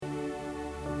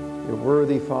You're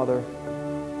worthy, Father,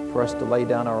 for us to lay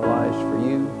down our lives for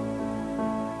you.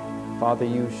 Father,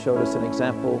 you showed us an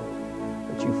example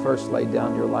that you first laid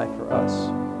down your life for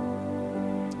us.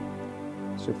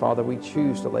 So, Father, we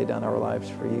choose to lay down our lives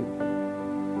for you,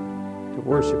 to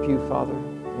worship you, Father,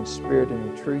 in spirit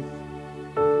and in truth,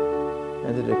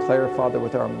 and to declare, Father,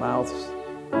 with our mouths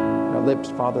and our lips,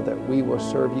 Father, that we will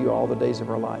serve you all the days of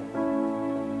our life.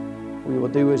 We will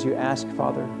do as you ask,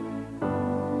 Father.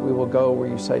 We will go where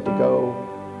you say to go,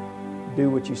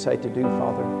 do what you say to do,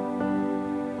 Father.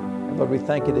 And Lord, we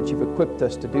thank you that you've equipped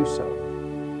us to do so.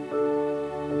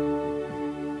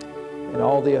 In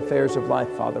all the affairs of life,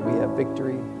 Father, we have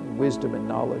victory and wisdom and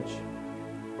knowledge.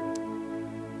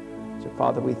 So,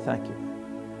 Father, we thank you.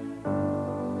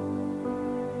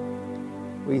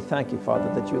 We thank you, Father,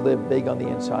 that you live big on the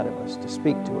inside of us, to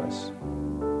speak to us,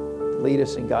 to lead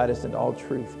us and guide us into all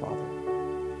truth, Father.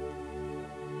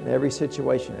 In every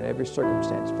situation, in every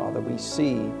circumstance, Father, we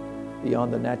see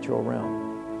beyond the natural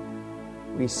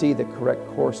realm. We see the correct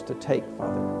course to take,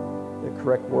 Father, the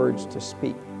correct words to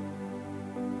speak.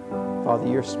 Father,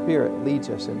 your Spirit leads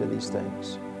us into these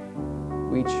things.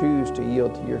 We choose to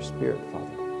yield to your Spirit,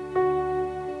 Father.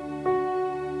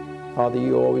 Father,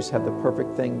 you always have the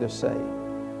perfect thing to say.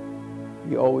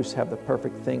 You always have the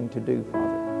perfect thing to do,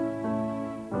 Father.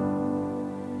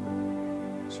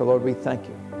 So, Lord, we thank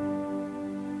you.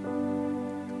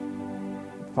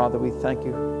 Father, we thank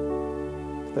you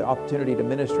for the opportunity to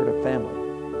minister to family.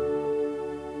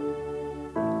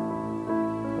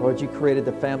 Lord, you created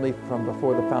the family from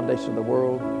before the foundation of the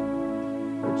world.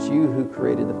 It's you who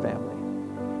created the family.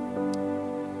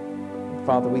 And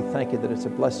Father, we thank you that it's a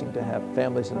blessing to have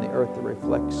families on the earth that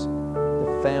reflects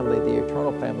the family, the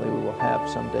eternal family we will have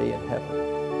someday in heaven.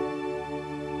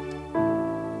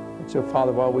 And so,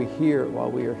 Father, while we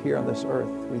are here on this earth,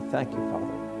 we thank you, Father,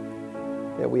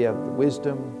 that we have the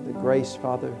wisdom, the grace,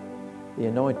 Father, the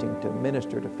anointing to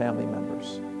minister to family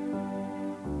members.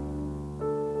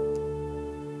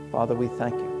 Father, we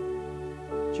thank you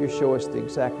that you show us the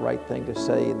exact right thing to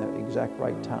say in the exact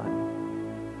right time.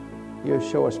 You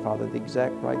show us, Father, the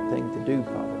exact right thing to do,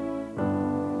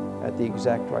 Father, at the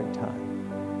exact right time.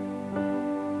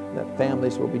 That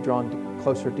families will be drawn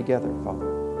closer together, Father,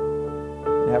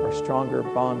 and have a stronger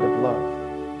bond of love.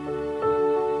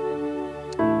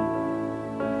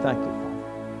 Thank you, Father.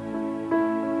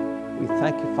 We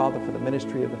thank you, Father, for the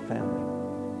ministry of the family.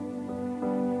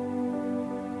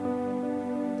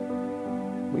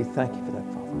 We thank you for that,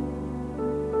 Father.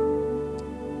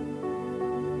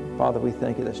 Father, we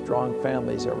thank you that strong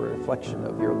families are a reflection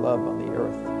of your love on the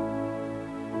earth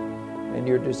and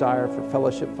your desire for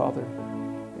fellowship, Father,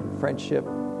 and friendship.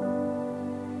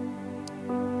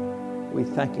 We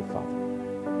thank you, Father.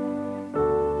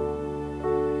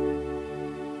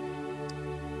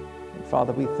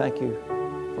 Father, we thank you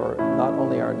for not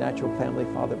only our natural family,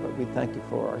 Father, but we thank you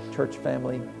for our church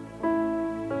family.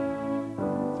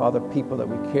 Father, people that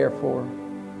we care for.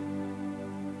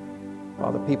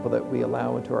 Father, people that we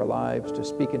allow into our lives, to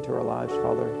speak into our lives,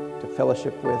 Father, to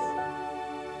fellowship with.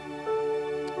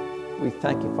 We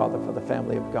thank you, Father, for the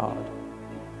family of God.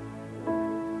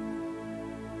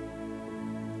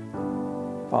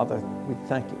 Father, we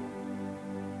thank you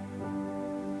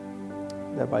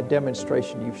that by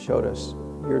demonstration you've showed us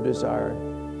your desire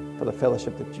for the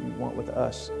fellowship that you want with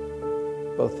us,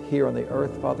 both here on the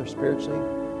earth, Father, spiritually,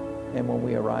 and when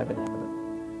we arrive in heaven.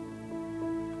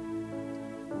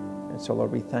 And so,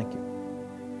 Lord, we thank you.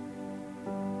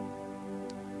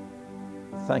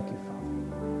 Thank you, Father.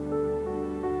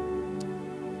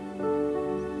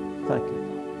 Thank you,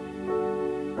 Father.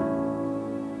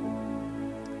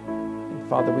 And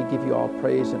Father, we give you all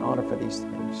praise and honor for these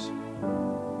things.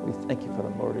 We thank you for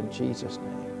them, Lord, in Jesus'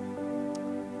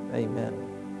 name. Amen.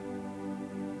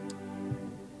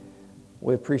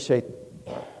 We appreciate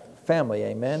family,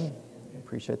 amen. We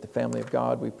appreciate the family of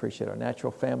God. We appreciate our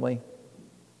natural family.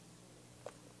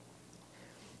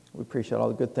 We appreciate all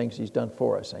the good things He's done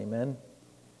for us, amen.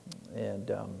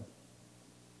 And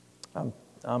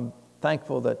I'm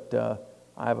thankful that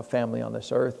I have a family on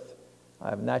this earth. I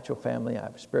have a natural family. I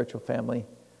have a spiritual family.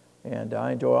 And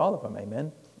I enjoy all of them,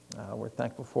 amen. We're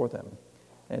thankful for them.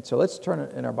 And so let's turn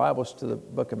in our Bibles to the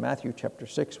book of Matthew chapter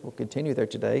 6. We'll continue there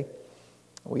today.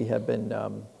 We have been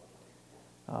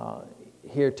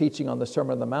here teaching on the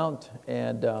Sermon on the Mount,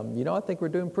 and I think we're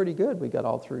doing pretty good. We got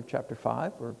all through chapter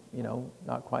 5. We're,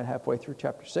 not quite halfway through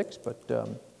chapter 6, but,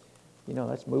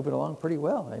 that's moving along pretty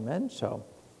well, amen. So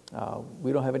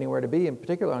we don't have anywhere to be in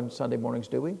particular on Sunday mornings,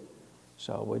 do we?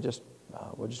 So we'll just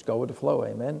go with the flow,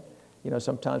 amen.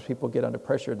 Sometimes people get under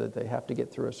pressure that they have to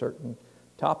get through a certain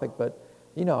topic, but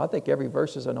I think every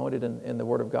verse is anointed in the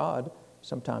Word of God.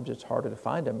 Sometimes it's harder to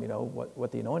find them,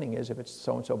 what the anointing is, if it's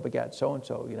so-and-so begat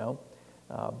so-and-so,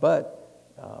 But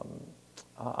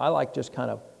I like just kind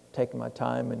of taking my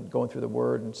time and going through the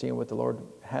Word and seeing what the Lord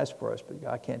has for us. But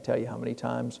I can't tell you how many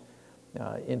times,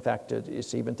 in fact,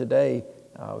 it's even today,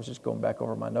 I was just going back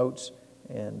over my notes,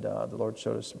 and the Lord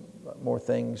showed us more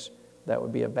things that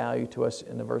would be of value to us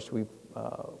in the verse we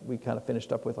kind of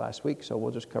finished up with last week. So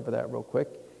we'll just cover that real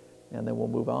quick, and then we'll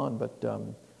move on. But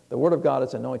the Word of God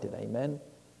is anointed, amen?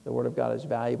 The Word of God is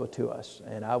valuable to us,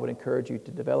 and I would encourage you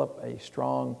to develop a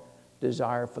strong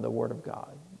desire for the Word of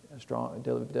God,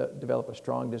 develop a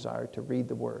strong desire to read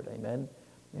the Word, amen?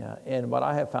 And what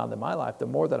I have found in my life, the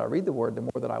more that I read the Word, the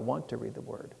more that I want to read the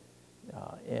Word.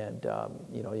 You end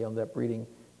up reading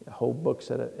whole books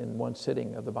in one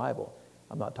sitting of the Bible.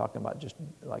 I'm not talking about just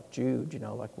like Jude,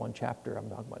 like one chapter. I'm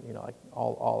talking about, like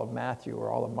all of Matthew or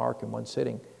all of Mark in one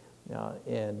sitting.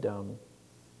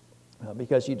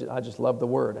 Because I just love the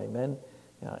Word, amen?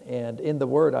 And in the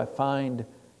Word I find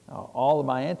all of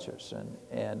my answers.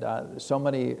 And so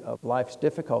many of life's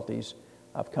difficulties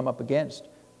I've come up against.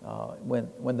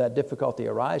 When that difficulty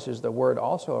arises, the Word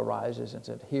also arises and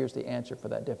said, here's the answer for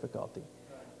that difficulty.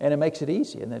 And it makes it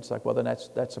easy. And it's like, well, then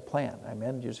that's a plan,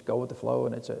 amen? You just go with the flow,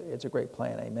 and it's a great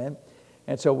plan, amen?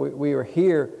 And so we were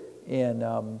here in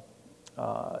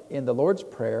the Lord's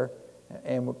Prayer,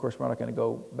 and of course we're not going to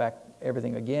go back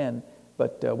everything again,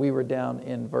 but we were down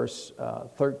in verse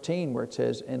 13 where it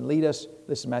says, and lead us,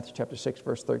 this is Matthew chapter 6,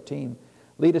 verse 13,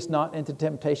 lead us not into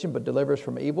temptation, but deliver us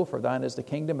from evil, for thine is the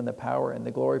kingdom and the power and the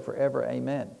glory forever,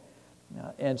 amen.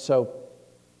 And so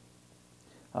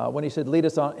when he said, lead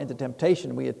us on into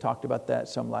temptation, we had talked about that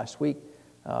some last week.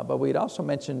 But we had also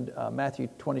mentioned Matthew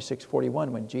 26:41,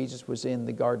 when Jesus was in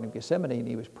the Garden of Gethsemane and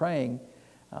he was praying,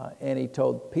 and he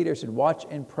told Peter, said, watch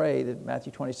and pray, that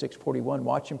Matthew 26:41,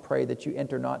 watch and pray that you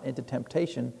enter not into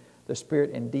temptation. The spirit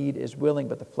indeed is willing,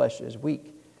 but the flesh is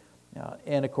weak.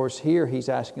 And of course here he's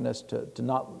asking us to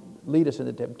not lead us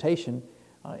into temptation.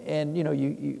 And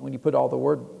when you put all the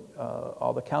word,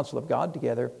 all the counsel of God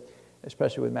together,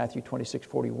 especially with Matthew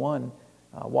 26:41,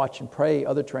 watch and pray.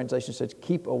 Other translations says,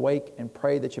 keep awake and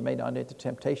pray that you may not enter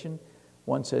temptation.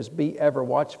 One says, be ever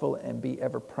watchful and be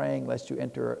ever praying, lest you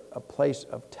enter a place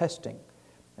of testing.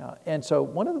 And so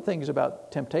one of the things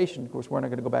about temptation, of course, we're not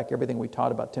going to go back everything we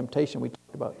taught about temptation. We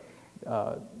talked about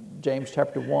James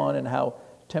chapter 1 and how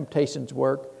temptations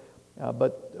work.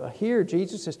 But here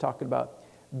Jesus is talking about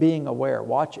being aware,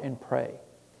 watch and pray.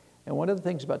 And one of the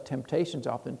things about temptations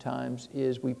oftentimes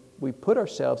is we put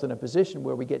ourselves in a position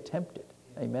where we get tempted.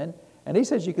 Amen? And he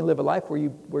says you can live a life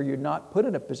where you're not put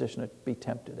in a position to be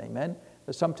tempted. Amen?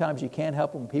 But sometimes you can't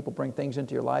help it when people bring things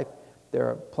into your life. There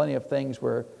are plenty of things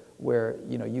where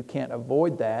you can't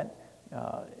avoid that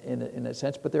in a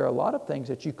sense, but there are a lot of things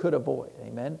that you could avoid.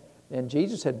 Amen? And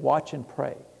Jesus said, watch and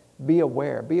pray. Be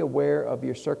aware of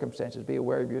your circumstances. Be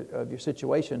aware of your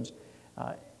situations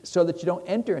so that you don't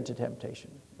enter into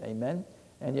temptation. Amen?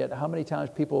 And yet how many times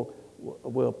people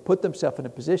will put themselves in a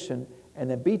position and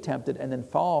then be tempted and then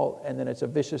fall, and then it's a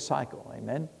vicious cycle.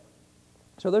 Amen?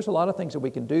 So there's a lot of things that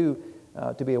we can do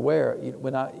to be aware.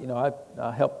 When I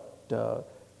helped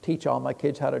teach all my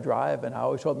kids how to drive, and I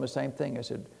always told them the same thing.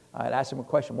 I'd ask them a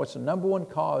question: what's the number one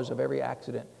cause of every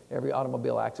accident, every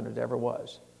automobile accident there ever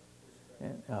was?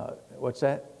 And, what's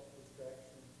that?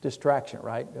 Distraction,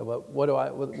 right?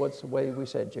 What's the way we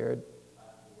said, Jared?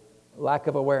 Lack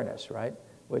of awareness, right?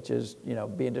 Which is,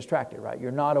 being distracted, right?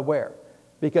 You're not aware.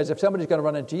 Because if somebody's going to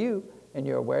run into you and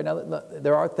you're aware, now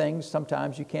there are things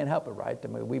sometimes you can't help it, right? I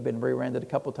mean, we've been rear-ended a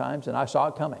couple times and I saw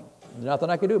it coming. There's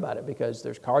nothing I could do about it because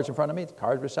there's cars in front of me, the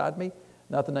cars beside me,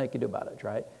 nothing I could do about it,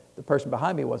 right? The person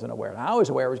behind me wasn't aware. And I was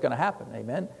aware it was going to happen,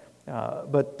 amen?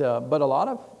 But a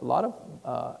lot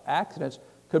of accidents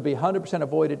could be 100%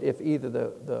 avoided if either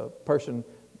the person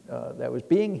that was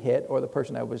being hit or the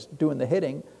person that was doing the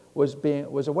hitting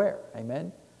was aware,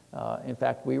 amen? In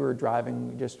fact, we were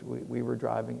driving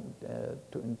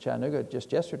in Chattanooga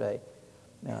just yesterday,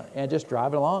 and just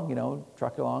driving along,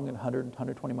 trucking along at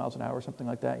 120 miles an hour or something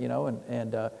like that,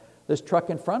 and this truck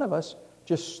in front of us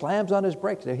just slams on his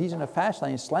brakes. He's in a fast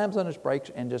lane, slams on his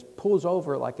brakes, and just pulls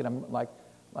over like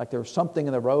there was something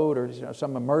in the road or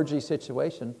some emergency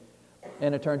situation.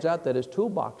 And it turns out that his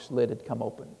toolbox lid had come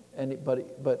open.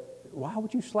 But why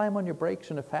would you slam on your brakes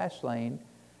in a fast lane?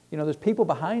 There's people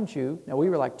behind you. Now, we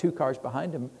were like 2 cars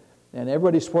behind him, and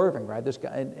everybody's swerving, right? This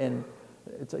guy, and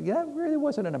it's like, it really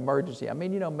wasn't an emergency. I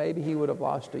mean, maybe he would have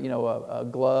lost, a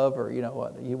glove, or, he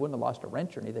wouldn't have lost a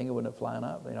wrench or anything. It wouldn't have flown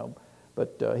up,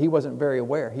 But he wasn't very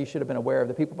aware. He should have been aware of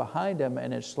the people behind him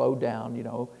and had slowed down,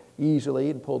 easily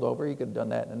and pulled over. He could have done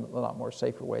that in a lot more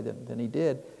safer way than he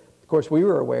did. Of course, we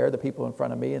were aware, the people in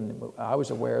front of me, and I was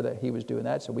aware that he was doing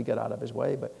that, so we got out of his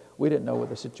way, but we didn't know what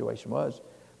the situation was.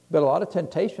 But a lot of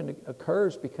temptation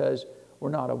occurs because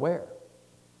we're not aware.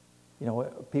 You know,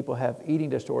 people have eating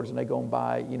disorders and they go and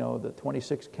buy, the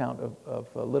 26 count of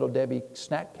Little Debbie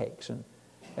snack cakes and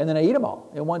then they eat them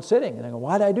all in one sitting. And they go,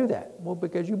 why did I do that? Well,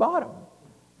 because you bought them.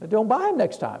 But don't buy them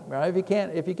next time, right? If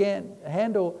you can't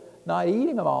handle not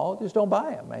eating them all, just don't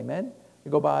buy them, amen?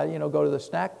 You go to the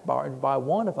snack bar and buy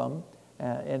one of them,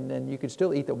 and then you can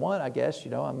still eat the one, I guess.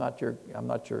 I'm not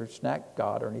your snack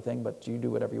god or anything, but you do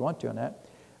whatever you want to on that.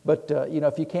 But,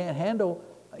 if you can't handle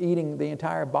eating the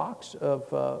entire box of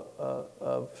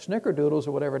Snickerdoodles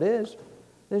or whatever it is,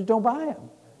 then don't buy them.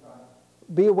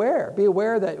 Be aware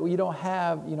that you don't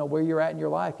have, where you're at in your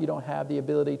life, you don't have the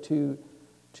ability to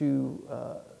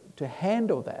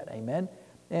handle that, amen?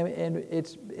 And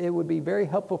it would be very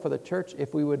helpful for the church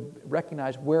if we would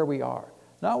recognize where we are.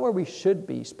 Not where we should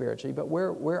be spiritually, but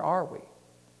where are we?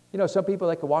 Some people,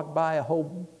 they could walk by a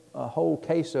whole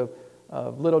case of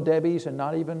Little Debbie's and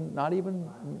not even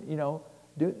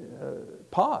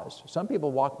pause. Some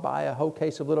people walk by a whole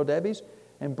case of Little Debbie's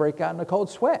and break out in a cold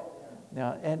sweat.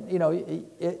 Now, and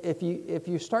if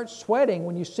you start sweating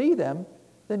when you see them,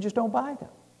 then just don't buy them.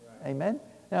 Right. Amen.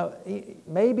 Now,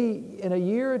 maybe in a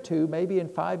year or two, maybe in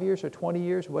 5 years or 20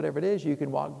 years, whatever it is, you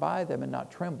can walk by them and not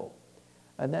tremble,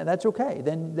 and that's okay.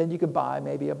 Then you can buy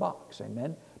maybe a box.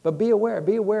 Amen. But be aware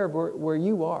of where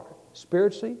you are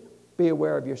spiritually. Be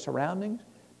aware of your surroundings.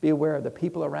 Be aware of the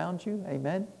people around you.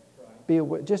 Amen.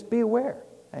 Right. Just be aware.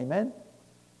 Amen.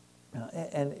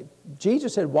 And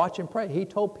Jesus said, watch and pray. He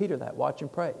told Peter that, watch and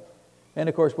pray. And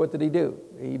of course, what did he do?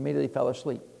 He immediately fell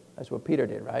asleep. That's what Peter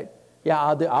did, right? Yeah,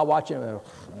 I'll watch it.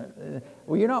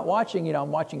 Well, you're not watching, I'm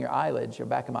watching your eyelids. Your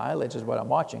back of my eyelids is what I'm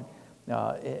watching.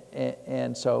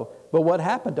 And so, but what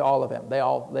happened to all of them? They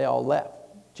all left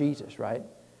Jesus, right?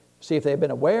 See, if they had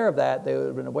been aware of that, they would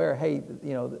have been aware, hey,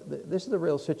 this is the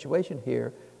real situation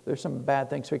here. There's some bad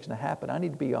things fixing to happen. I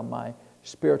need to be on my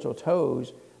spiritual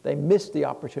toes. They missed the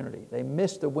opportunity. They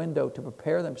missed the window to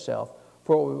prepare themselves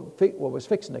for what was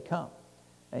fixing to come.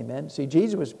 Amen. See,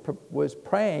 Jesus was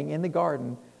praying in the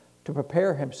garden to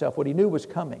prepare himself, what he knew was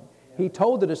coming. He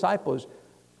told the disciples,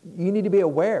 you need to be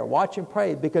aware, watch and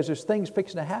pray, because there's things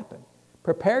fixing to happen.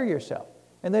 Prepare yourself.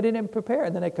 And they didn't prepare.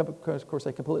 And then, of course,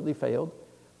 they completely failed.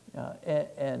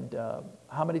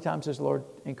 How many times has the Lord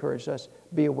encouraged us?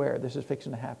 Be aware, this is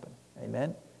fixing to happen.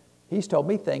 Amen. He's told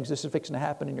me things, this is fixing to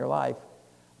happen in your life,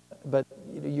 but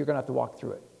you're going to have to walk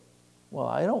through it. Well,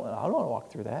 I don't want to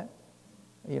walk through that,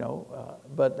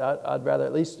 but I'd rather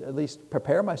at least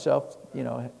prepare myself,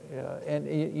 and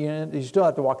you still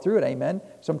have to walk through it, amen.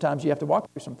 Sometimes you have to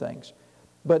walk through some things,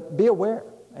 but be aware,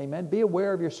 amen. Be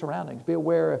aware of your surroundings. Be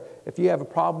aware if you have a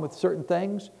problem with certain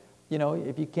things,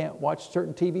 if you can't watch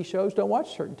certain TV shows, don't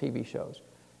watch certain TV shows.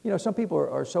 Some people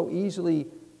are so easily,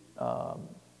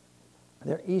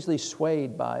 they're easily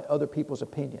swayed by other people's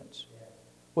opinions.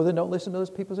 Well, then don't listen to those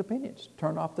people's opinions.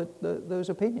 Turn off those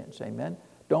opinions, amen.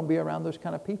 Don't be around those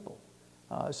kind of people.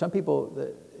 Some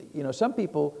people,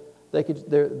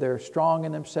 they're strong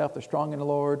in themselves, they're strong in the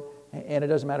Lord, and it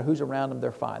doesn't matter who's around them,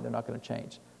 they're fine. They're not going to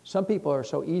change. Some people are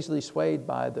so easily swayed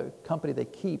by the company they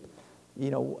keep.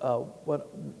 One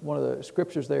of the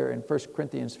scriptures there in 1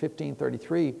 Corinthians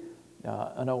 15:33,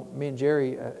 I know me and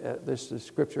Jerry, this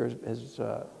scripture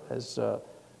has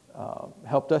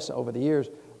helped us over the years,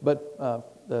 but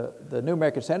the New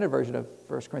American Standard Version of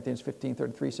 1 Corinthians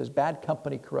 15:33 says, bad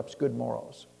company corrupts good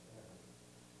morals.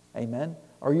 Amen.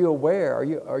 Are you aware?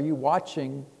 Are you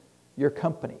watching your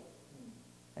company?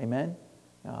 Amen.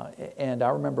 And I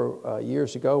remember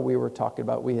years ago we were talking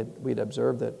about, we'd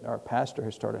observed that our pastor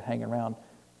had started hanging around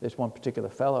this one particular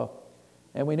fellow,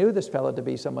 and we knew this fellow to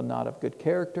be someone not of good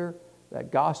character,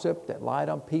 that gossiped, that lied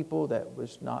on people, that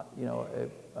was not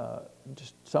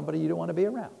just somebody you don't want to be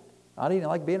around. I didn't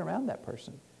like being around that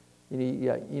person.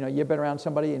 You've been around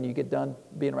somebody and you get done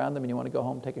being around them and you want to go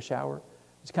home and take a shower.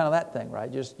 It's kind of that thing,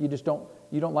 right?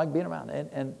 You don't like being around.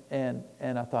 And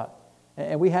I thought,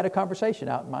 and we had a conversation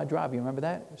out in my drive. You remember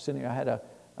that? I had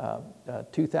a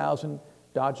 2000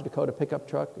 Dodge Dakota pickup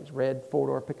truck. It's red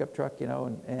 4-door pickup truck,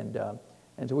 and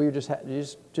so we were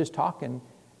just talking,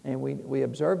 and we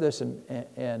observed this and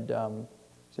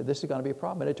said this is going to be a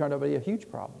problem. And it turned out to be a huge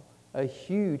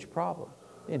problem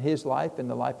in his life and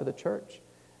the life of the church,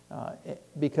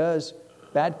 because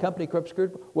bad company corrupts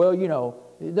good. Well,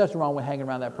 there's nothing wrong with hanging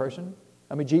around that person.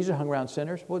 I mean, Jesus hung around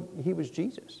sinners. Well, he was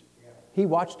Jesus. He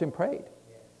watched and prayed.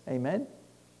 Amen.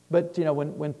 But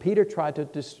when Peter tried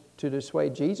to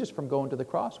dissuade Jesus from going to the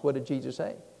cross, what did Jesus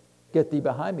say? Get thee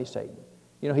behind me, Satan.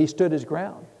 He stood his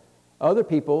ground. Other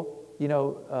people,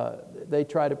 they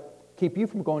try to keep you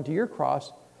from going to your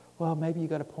cross. Well, maybe you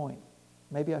got a point.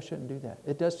 Maybe I shouldn't do that.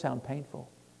 It does sound painful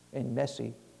and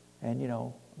messy,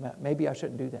 and maybe I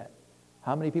shouldn't do that.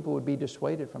 How many people would be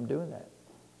dissuaded from doing that?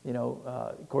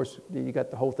 Of course, you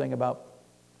got the whole thing about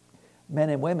men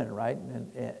and women, right?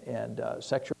 And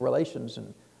sexual relations,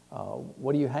 and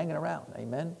what are you hanging around?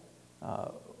 Amen.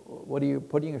 What are you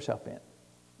putting yourself in?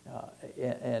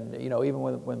 Even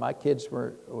when my kids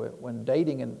were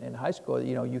dating in high school,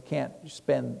 you can't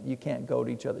go to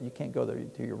each other. You can't go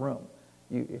to your room.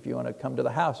 If you want to come to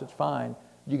the house, it's fine.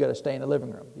 You got to stay in the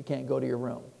living room. You can't go to your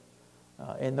room,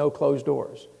 and no closed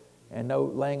doors, and no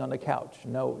laying on the couch.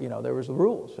 No, there was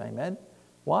rules. Amen.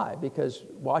 Why? Because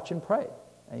watch and pray.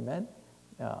 Amen.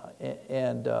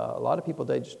 And a lot of people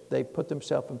they put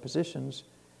themselves in positions,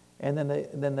 and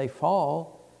then they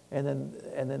fall. And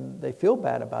then they feel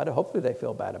bad about it. Hopefully they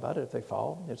feel bad about it if they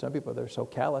fall. Some people, they're so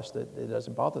callous that it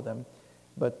doesn't bother them.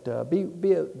 But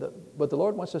what the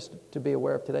Lord wants us to be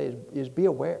aware of today is be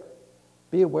aware.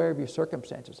 Be aware of your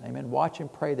circumstances. Amen. Watch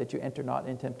and pray that you enter not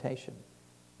in temptation.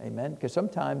 Amen. Because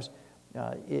sometimes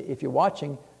if you're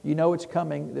watching, it's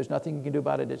coming. There's nothing you can do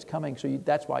about it. It's coming. So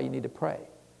that's why you need to pray.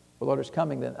 Well, Lord, it's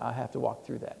coming. Then I have to walk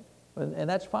through that. And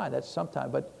that's fine. That's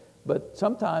sometimes. But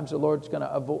sometimes the Lord's going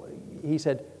to avoid. He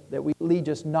said that we lead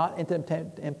us not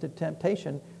into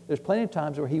temptation. There's plenty of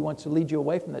times where He wants to lead you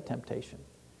away from that temptation,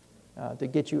 to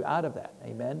get you out of that.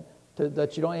 Amen.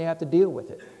 That you don't even have to deal with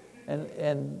it.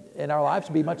 And our lives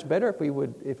would be much better if we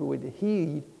would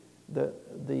heed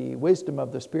the wisdom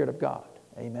of the Spirit of God.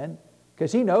 Amen.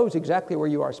 Because He knows exactly where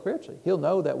you are spiritually. He'll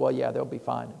know that. Well, yeah, they'll be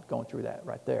fine going through that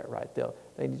right there. Right.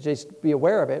 They just be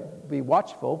aware of it. Be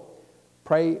watchful.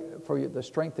 Pray for the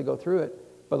strength to go through it.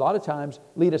 But a lot of times,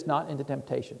 lead us not into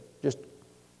temptation. Just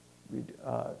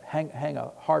hang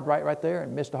a hard right there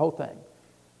and miss the whole thing.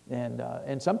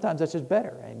 And sometimes that's just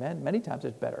better. Amen. Many times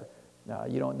it's better.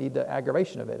 You don't need the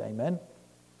aggravation of it. Amen.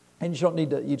 And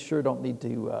you sure don't need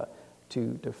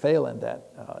to fail in that.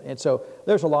 And so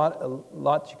there's a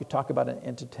lot you could talk about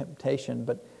into temptation.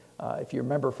 But if you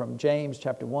remember from James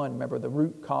chapter 1, remember the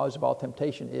root cause of all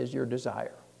temptation is your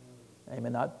desire.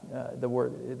 Amen. Not the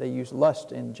word they use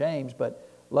lust in James, but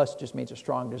lust just means a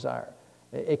strong desire.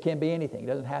 It can be anything. It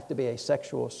doesn't have to be a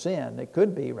sexual sin. It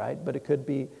could be, right? But it could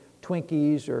be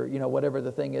Twinkies or whatever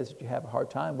the thing is that you have a hard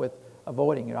time with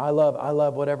avoiding. I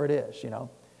love whatever it is.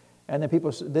 And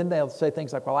then they'll say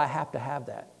things like, "Well, I have to have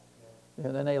that,"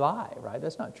 and then they lie, right?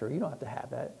 That's not true. You don't have to have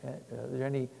that. Is there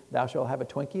any "Thou shalt have a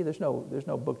Twinkie"? There's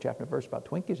no book, chapter, verse about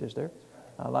Twinkies, is there?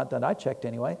 Not that I checked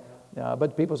anyway.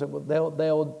 But people say, well,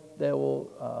 they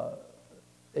will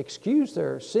excuse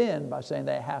their sin by saying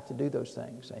they have to do those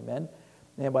things. Amen.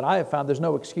 And what I have found, there's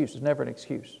no excuse. There's never an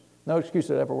excuse. No excuse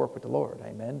that ever work with the Lord.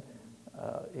 Amen.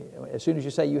 As soon as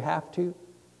you say you have to,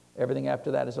 everything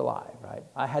after that is a lie, right?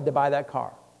 I had to buy that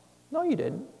car. No, you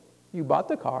didn't. You bought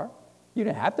the car. You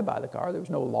didn't have to buy the car. There was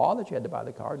no law that you had to buy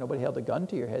the car. Nobody held a gun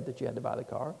to your head that you had to buy the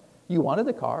car. You wanted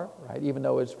the car, right? Even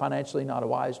though it's financially not a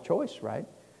wise choice, right?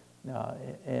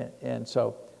 And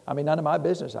so, none of my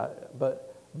business.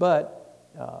 But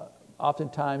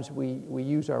oftentimes we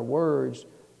use our words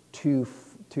to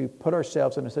put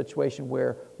ourselves in a situation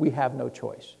where we have no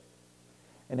choice.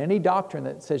 And any doctrine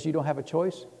that says you don't have a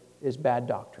choice is bad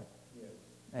doctrine. Yes.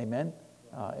 Amen.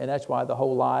 And that's why the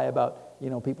whole lie about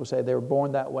people say they were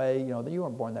born that way. You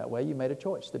weren't born that way. You made a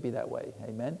choice to be that way.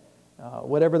 Amen.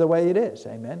 Whatever the way it is.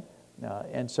 Amen.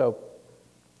 And so.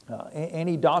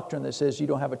 Any doctrine that says you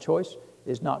don't have a choice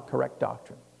is not correct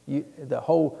doctrine. The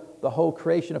whole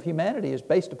creation of humanity is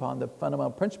based upon the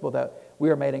fundamental principle that we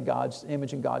are made in God's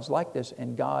image and God's likeness,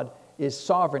 and God is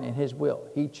sovereign in His will.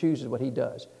 He chooses what He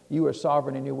does. You are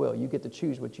sovereign in your will. You get to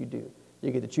choose what you do.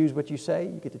 You get to choose what you say.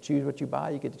 You get to choose what you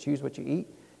buy. You get to choose what you eat.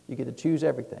 You get to choose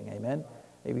everything. Amen.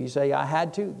 If you say I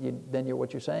had to, then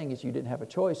what you're saying is you didn't have a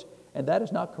choice, and that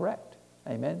is not correct.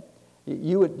 Amen.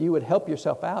 You would help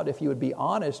yourself out if you would be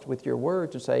honest with your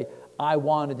words and say, I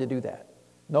wanted to do that.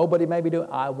 Nobody may be doing,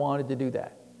 I wanted to do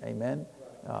that. Amen.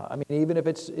 Even if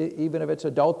it's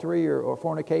adultery or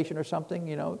fornication or something,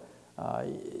 you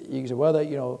can say,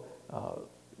 well,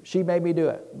 she made me do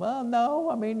it. Well,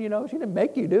 no, she didn't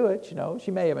make you do it. She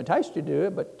may have enticed you to do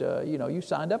it, but you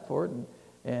signed up for it,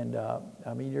 and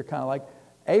you're kind of like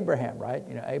Abraham, right?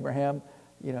 Abraham,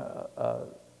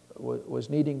 was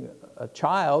needing a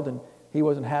child, and he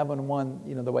wasn't having one,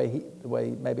 the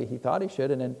way maybe he thought he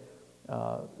should. And then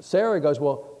Sarah goes,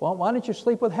 well, why don't you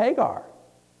sleep with Hagar?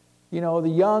 The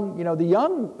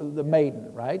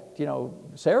maiden, right?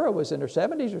 Sarah was in her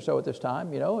 70s or so at this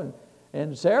time,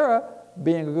 and Sarah,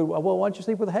 being a good, well, why don't you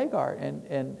sleep with Hagar?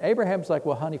 And Abraham's like,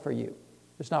 well, honey, for you.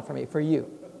 It's not for me, for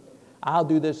you. I'll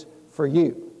do this for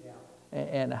you.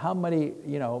 And how many,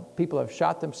 people have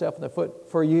shot themselves in the foot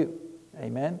for you?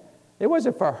 Amen. It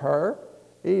wasn't for her.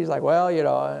 He's like, well,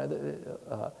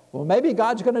 well, maybe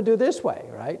God's going to do this way,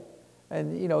 right?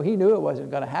 And, he knew it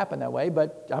wasn't going to happen that way.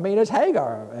 But, it's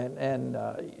Hagar.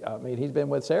 And he's been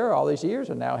with Sarah all these years.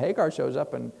 And now Hagar shows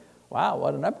up and, wow,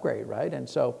 what an upgrade, right? And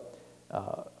so,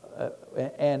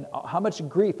 and how much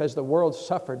grief has the world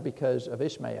suffered because of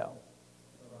Ishmael?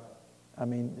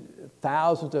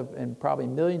 Thousands and probably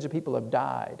millions of people have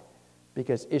died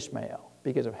because Ishmael,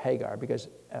 because of Hagar, because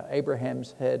Abraham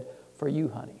said, for you,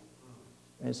 honey.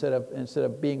 Instead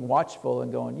of being watchful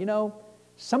and going,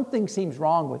 something seems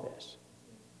wrong with this.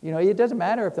 It doesn't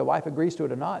matter if the wife agrees to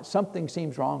it or not. Something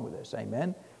seems wrong with this.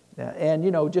 Amen.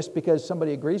 And, just because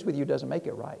somebody agrees with you doesn't make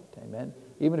it right. Amen.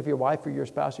 Even if your wife or your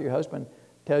spouse or your husband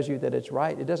tells you that it's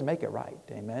right, it doesn't make it right.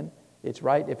 Amen. It's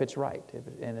right if it's right,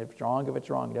 and if it's wrong if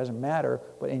it's wrong. It doesn't matter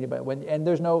what anybody. And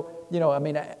there's no,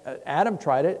 Adam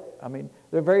tried it.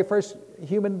 The very first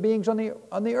human beings on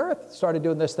the earth started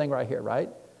doing this thing right here, right?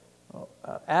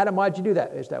 Adam, why'd you do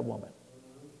that? It's that woman.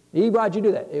 Eve, why'd you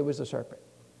do that? It was the serpent.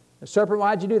 The serpent,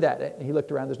 why'd you do that? And he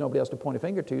looked around. There's nobody else to point a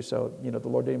finger to, so the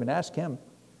Lord didn't even ask him.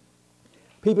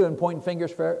 People have been pointing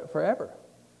fingers forever.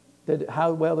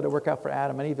 How well did it work out for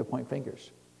Adam and Eve to point fingers?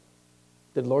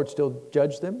 Did the Lord still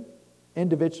judge them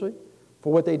individually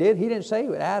for what they did? He didn't say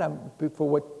Adam for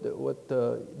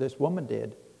what this woman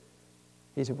did.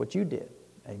 He said what you did.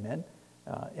 Amen.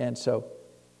 And so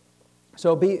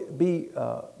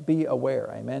be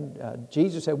aware. Amen.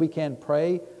 Jesus said we can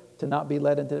pray to not be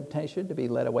led into temptation, to be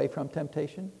led away from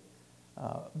temptation.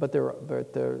 But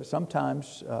there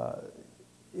sometimes,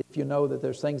 if you know that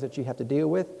there's things that you have to deal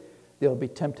with, there'll be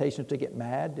temptations to get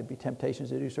mad. There'll be temptations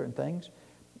to do certain things.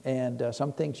 And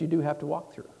some things you do have to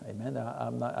walk through. Amen.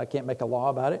 I can't make a law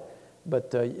about it.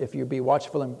 But if you be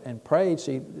watchful and pray,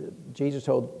 see, Jesus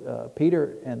told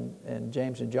Peter and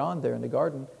James and John there in the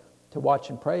garden to watch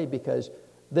and pray, because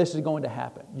this is going to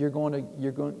happen. You're going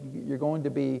to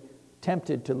be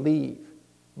tempted to leave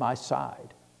my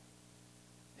side.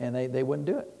 And they wouldn't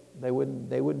do it. They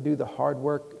wouldn't do the hard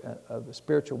work of the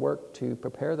spiritual work to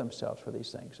prepare themselves for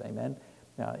these things. Amen.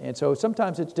 And so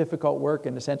sometimes it's difficult work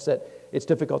in the sense that it's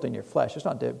difficult in your flesh. It's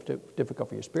not difficult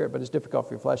for your spirit, but it's difficult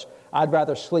for your flesh. I'd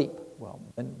rather sleep,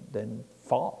 than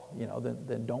fall,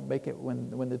 than don't make it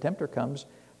when the tempter comes,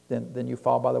 then you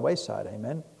fall by the wayside.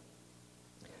 Amen.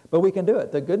 But we can do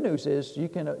it. The good news is you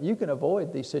can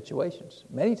avoid these situations.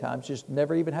 Many times just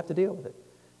never even have to deal with it.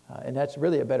 And that's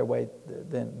really a better way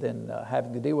than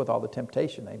having to deal with all the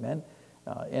temptation. Amen.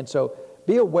 And so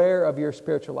be aware of your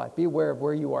spiritual life. Be aware of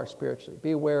where you are spiritually.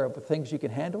 Be aware of the things you can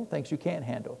handle, things you can't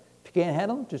handle. If you can't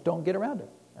handle them, just don't get around it.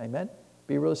 Amen.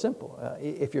 Be really simple.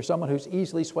 If you're someone who's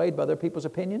easily swayed by other people's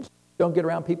opinions, don't get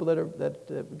around people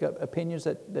that got opinions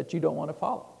that you don't want to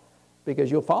follow,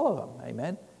 because you'll follow them.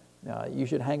 Amen. You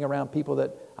should hang around people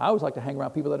I always like to hang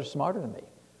around people that are smarter than me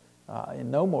and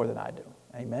know more than I do.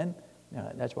 Amen.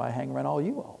 That's why I hang around all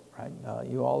you all, right?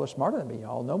 You all are smarter than me. You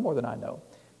all know more than I know.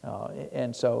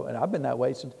 And I've been that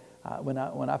way since when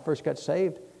I first got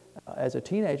saved as a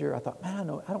teenager. I thought, man,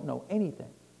 I don't know anything.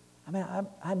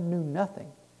 I knew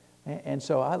nothing. And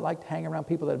so I liked hanging around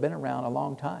people that had been around a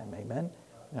long time. Amen.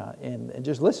 And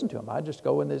just listen to them. I'd just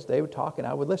go in this, they would talk and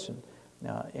I would listen.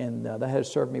 And that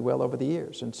has served me well over the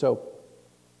years. And so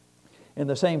in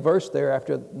the same verse there,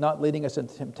 after not leading us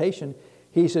into temptation,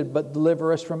 he said, but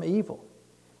deliver us from evil.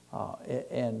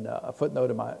 And a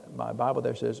footnote in my Bible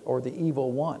there says, or the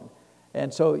evil one.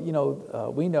 And so,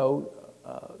 we know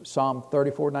Psalm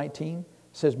 34:19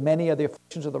 says, many are the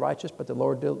afflictions of the righteous, but the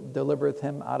Lord delivereth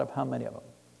him out of how many of them?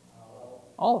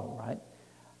 All of them, right?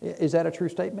 Is that a true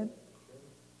statement?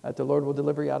 That the Lord will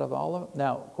deliver you out of all of them?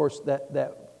 Now, of course,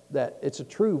 that it's a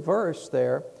true verse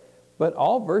there, but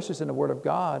all verses in the Word of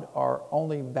God are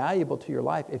only valuable to your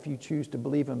life if you choose to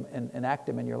believe them and act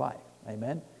them in your life.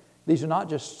 Amen? These are not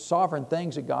just sovereign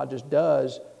things that God just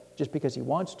does just because He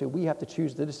wants to. We have to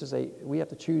choose that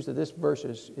this verse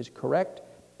is correct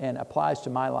and applies to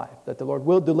my life, that the Lord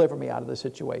will deliver me out of the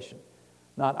situation.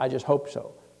 Not, I just hope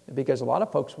so. Because a lot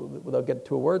of folks, they'll get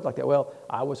to a word like that, well,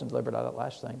 I wasn't delivered out of that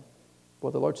last thing.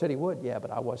 Well, the Lord said He would, yeah, but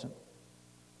I wasn't.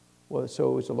 Well,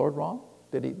 so is the Lord wrong?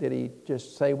 Did He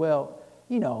just say, well,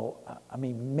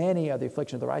 many are the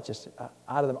affliction of the righteous,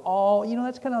 out of them all,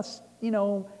 that's kind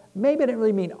of, maybe I didn't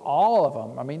really mean all of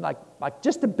them. I mean, like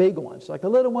just the big ones. Like the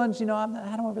little ones, I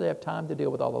don't really have time to deal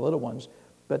with all the little ones.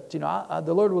 But,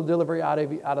 the Lord will deliver you out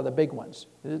of the big ones.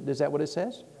 Is that what it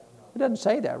says? It doesn't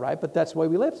say that, right? But that's the way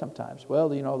we live sometimes. Well,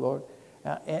 Lord,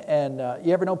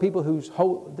 You ever know people whose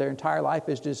their entire life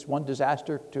is just one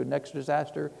disaster to the next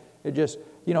disaster? It just,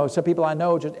 some people I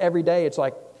know, just every day it's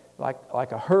like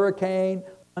a hurricane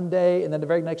one day, and then the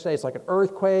very next day it's like an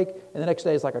earthquake, and the next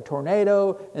day it's like a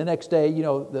tornado, and the next day,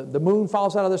 the moon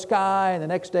falls out of the sky, and the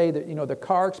next day, the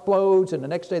car explodes, and the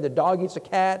next day the dog eats a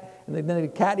cat, and then the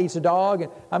cat eats a dog.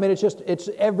 And I mean, it's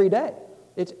every day.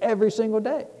 It's every single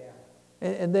day. Yeah.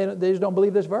 And then they just don't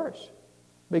believe this verse.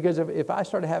 Because if I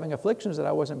started having afflictions that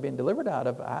I wasn't being delivered out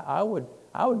of, I would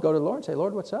go to the Lord and say,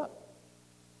 Lord, what's up?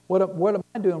 What am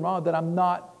I doing wrong that I'm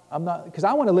not, because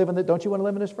I want to live in don't you want to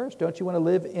live in this verse? Don't you want to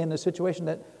live in a situation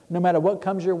that no matter what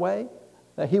comes your way,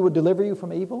 that He would deliver you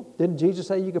from evil? Didn't Jesus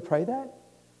say you could pray that?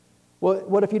 Well,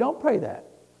 what if you don't pray that?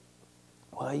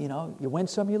 Well, you win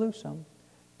some, you lose some.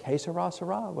 Que sera,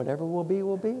 sera. Whatever will be,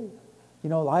 will be.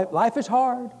 Life is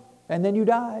hard, and then you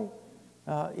die.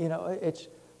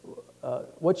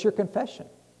 What's your confession?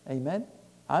 Amen?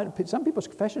 Some people's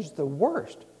confessions are the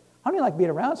worst. I don't even like being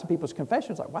around some people's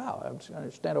confessions. Like, wow, I'm just going to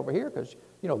stand over here because,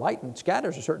 lightning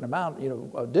scatters a certain amount,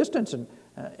 of distance,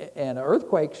 and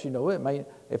earthquakes,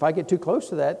 if I get too close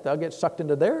to that, they'll get sucked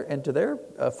into their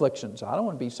afflictions. I don't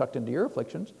want to be sucked into your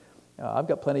afflictions. I've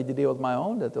got plenty to deal with my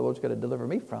own that the Lord's going to deliver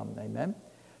me from. Amen?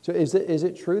 So is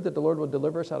it true that the Lord will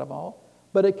deliver us out of all?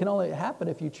 But it can only happen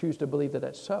if you choose to believe that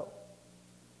that's so.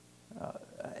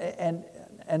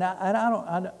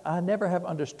 I never have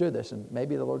understood this, and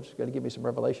maybe the Lord's going to give me some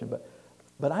revelation,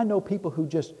 but I know people who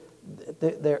just,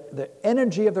 the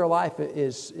energy of their life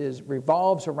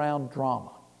revolves around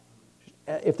drama.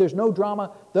 If there's no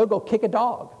drama, they'll go kick a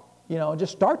dog, and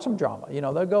just start some drama.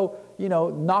 They'll go,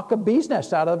 knock a bee's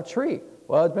nest out of a tree.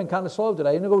 Well, it's been kind of slow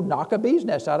today. Go knock a bee's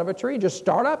nest out of a tree. Just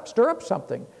stir up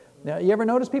something. Now, you ever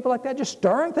notice people like that, just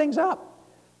stirring things up?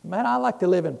 Man, I like to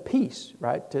live in peace,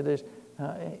 right?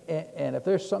 And if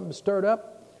there's something stirred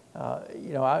up,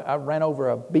 I ran over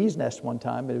a bee's nest one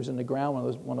time. It was in the ground,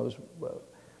 one of those,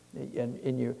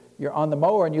 and you're on the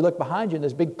mower and you look behind you and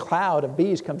this big cloud of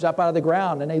bees comes up out of the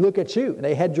ground and they look at you and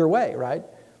they head your way, right?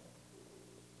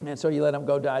 And so you let them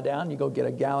go die down. You go get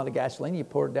a gallon of gasoline, you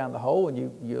pour it down the hole, and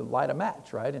you light a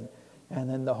match, right? And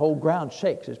then the whole ground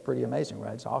shakes. It's pretty amazing,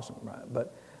 right? It's awesome, right?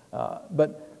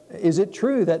 But is it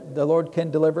true that the Lord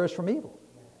can deliver us from evil?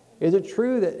 Is it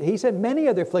true that He said many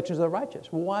are the afflictions of the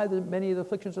righteous? Well, why many of the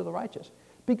afflictions of the righteous?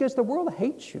 Because the world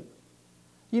hates you.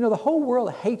 The whole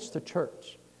world hates the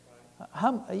church.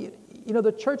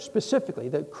 The church specifically,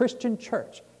 the Christian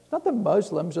church. It's not the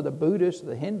Muslims or the Buddhists or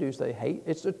the Hindus they hate.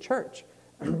 It's the church.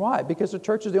 Why? Because the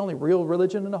church is the only real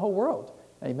religion in the whole world.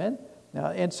 Amen?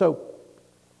 And so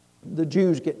the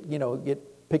Jews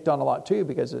get picked on a lot too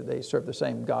because they serve the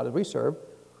same God as we serve.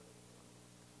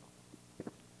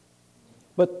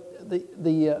 But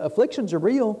the afflictions are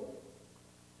real.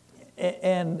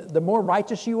 And the more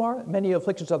righteous you are, many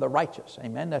afflictions are the righteous.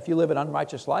 Amen? Now, if you live an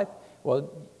unrighteous life, well,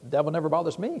 the devil never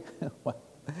bothers me. Well,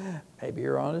 maybe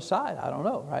you're on his side. I don't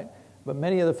know, right? But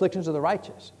many of the afflictions are the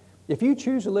righteous. If you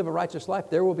choose to live a righteous life,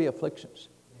 there will be afflictions.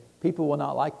 People will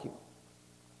not like you.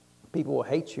 People will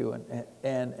hate you,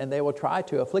 and they will try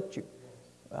to afflict you.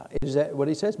 Is that what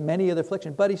He says? Many of the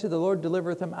afflictions. But He said the Lord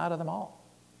delivereth them out of them all.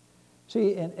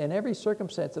 See, in every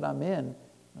circumstance that I'm in,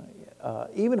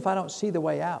 even if I don't see the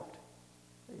way out,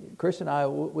 Chris and I,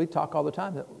 we talk all the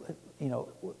time that,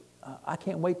 I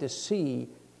can't wait to see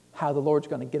how the Lord's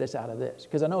going to get us out of this,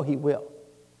 because I know He will.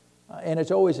 And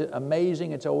it's always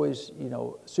amazing. It's always,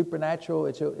 supernatural.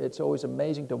 It's always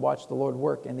amazing to watch the Lord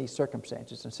work in these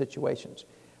circumstances and situations.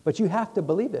 But you have to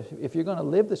believe this. If you're going to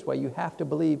live this way, you have to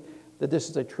believe that this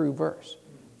is a true verse.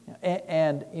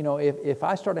 And if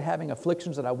I started having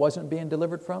afflictions that I wasn't being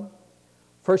delivered from,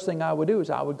 first thing I would do is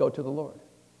I would go to the Lord.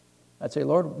 I'd say,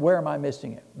 Lord, where am I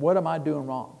missing it? What am I doing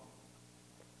wrong?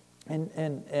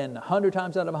 And 100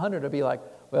 times out of 100, I'd be like,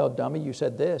 well, dummy, you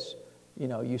said this.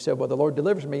 You said, well, the Lord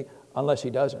delivers me unless He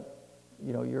doesn't.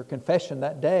 Your confession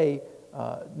that day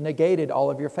negated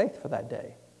all of your faith for that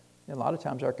day. And a lot of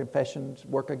times our confessions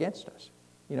work against us.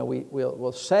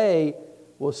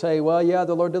 We'll say, well, yeah,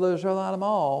 the Lord delivers us out of them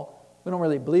all. We don't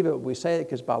really believe it. We say it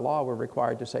because by law we're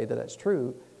required to say that that's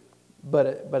true. But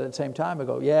at the same time, we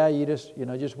go, yeah, you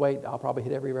just wait. I'll probably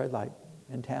hit every red light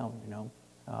in town,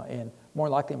 and more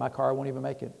likely my car won't even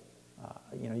make it.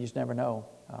 You just never know.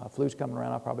 Flu's coming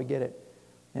around, I'll probably get it.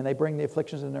 And they bring the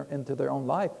afflictions into their own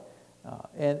life.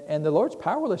 And the Lord's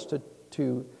powerless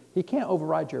to He can't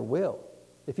override your will.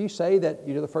 If you say that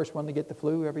you're the first one to get the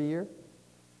flu every year,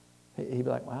 He'd be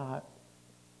like, wow,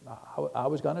 I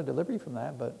was going to deliver you from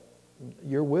that, but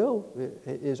your will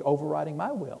is overriding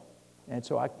my will. And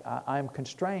so I am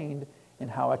constrained in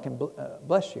how I can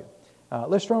bless you.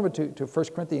 Let's turn over to 1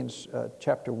 Corinthians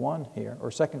chapter 1 here,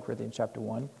 or 2 Corinthians chapter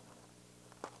 1.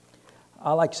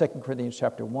 I like 2 Corinthians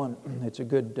chapter 1. It's a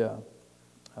good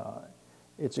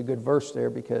verse there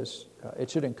because it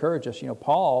should encourage us. You know,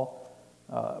 Paul,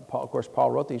 of course,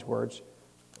 Paul wrote these words.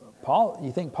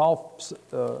 You think Paul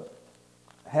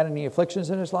had any afflictions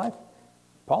in his life?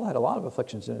 Paul had a lot of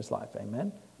afflictions in his life,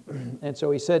 amen? And so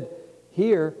he said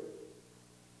here,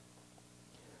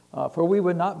 for we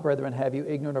would not, brethren, have you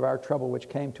ignorant of our trouble which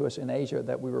came to us in Asia,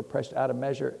 that we were pressed out of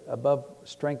measure above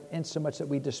strength, insomuch that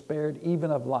we despaired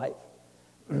even of life.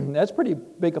 That's pretty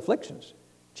big afflictions.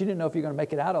 But you didn't know if you're going to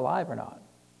make it out alive or not.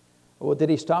 Well, did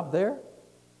he stop there?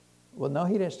 Well, no,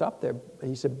 he didn't stop there.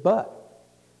 He said, but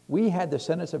we had the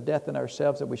sentence of death in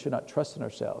ourselves, that we should not trust in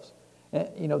ourselves. And,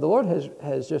 you know, the Lord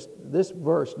has just, this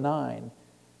verse 9,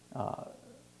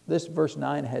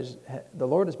 the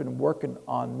Lord has been working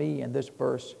on me in this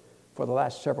verse for the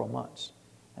last several months.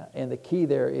 And the key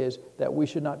there is that we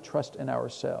should not trust in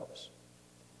ourselves.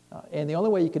 And the only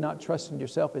way you cannot trust in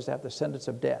yourself is to have the sentence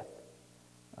of death.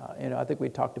 I think we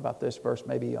talked about this verse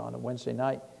maybe on a Wednesday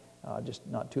night, just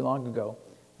not too long ago.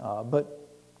 But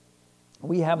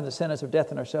we have the sentence of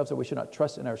death in ourselves, that we should not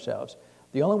trust in ourselves.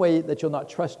 The only way that you'll not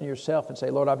trust in yourself and say,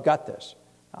 Lord, I've got this.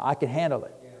 I can handle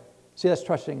it. Yeah. See, that's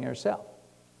trusting in yourself.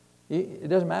 It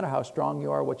doesn't matter how strong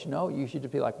you are, what you know. You should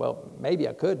just be like, well, maybe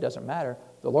I could. Doesn't matter.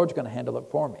 The Lord's going to handle it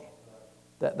for me.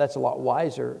 That's a lot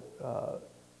wiser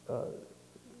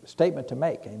statement to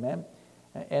make. Amen.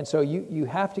 And so you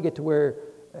have to get to where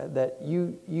that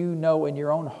you know in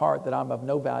your own heart that I'm of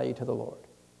no value to the Lord,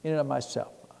 in and of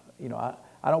myself.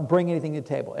 I don't bring anything to the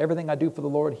table. Everything I do for the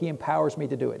Lord, He empowers me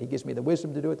to do it. He gives me the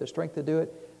wisdom to do it, the strength to do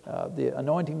it, the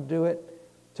anointing to do it.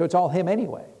 So it's all Him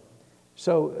anyway.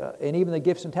 So, and even the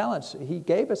gifts and talents, He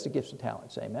gave us the gifts and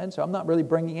talents, amen? So I'm not really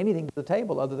bringing anything to the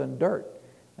table other than dirt.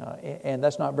 And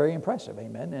that's not very impressive,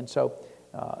 amen? And so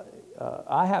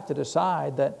I have to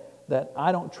decide that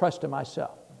I don't trust in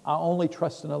myself. I only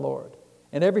trust in the Lord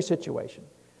in every situation.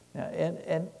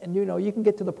 And you can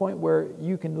get to the point where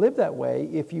you can live that way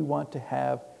if you want to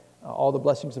have all the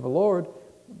blessings of the Lord,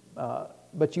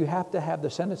 but you have to have the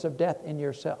sentence of death in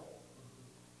yourself,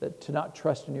 to not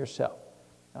trust in yourself.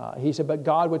 He said, but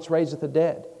God which raiseth the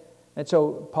dead. And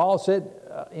so Paul said,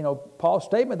 Paul's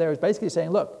statement there is basically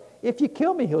saying, look, if you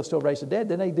kill me, He'll still raise the dead.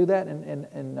 Didn't they do that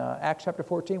in Acts chapter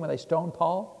 14 when they stoned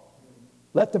Paul?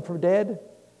 Left him for dead?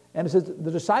 And it says the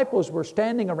disciples were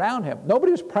standing around him.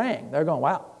 Nobody was praying. They're going,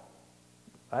 wow.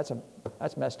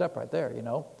 That's messed up right there,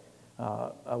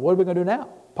 What are we going to do now?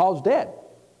 Paul's dead.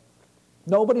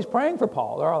 Nobody's praying for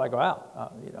Paul. They're all like,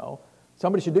 wow,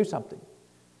 somebody should do something.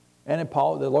 And then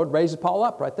the Lord raises Paul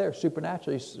up right there,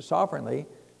 supernaturally, sovereignly,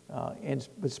 in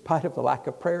spite of the lack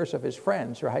of prayers of his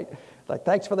friends, right? Like,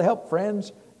 thanks for the help,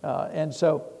 friends. But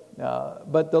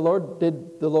the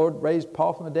Lord raise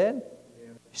Paul from the dead?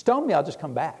 Yeah. Stone me, I'll just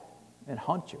come back and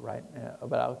haunt you, right?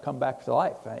 But I'll come back to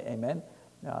life, amen?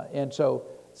 So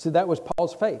that was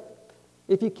Paul's faith.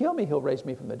 If you kill me, He'll raise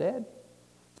me from the dead.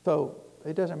 So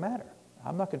it doesn't matter.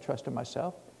 I'm not going to trust in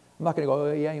myself. I'm not going to go,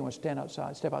 oh, yeah, you want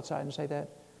to step outside and say that?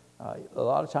 A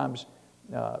lot of times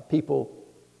people,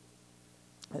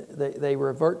 they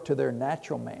revert to their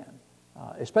natural man,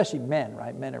 especially men,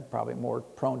 right? Men are probably more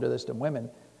prone to this than women.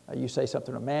 You say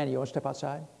something to a man, you want to step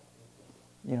outside?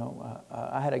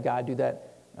 I had a guy do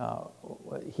that.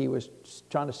 He was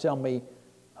trying to sell me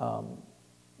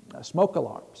smoke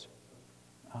alarms.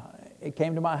 It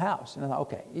came to my house, and I thought,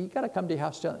 okay, you got to come to your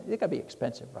house. They got to be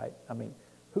expensive, right? I mean,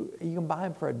 you can buy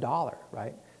them for $1,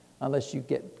 right? Unless you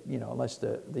get, unless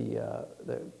the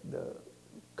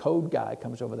code guy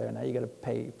comes over there, now you got to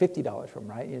pay $50 for them,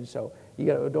 right? And so you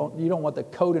don't want the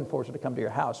code enforcer to come to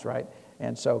your house, right?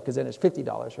 And so because then it's $50.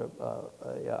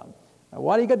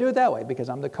 Why do you got to do it that way? Because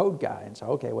I'm the code guy, and so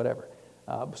okay, whatever.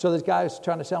 So this guy was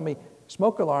trying to sell me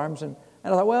smoke alarms, and I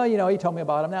thought, well, he told me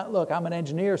about them. Now, look, I'm an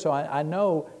engineer, so I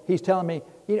know he's telling me,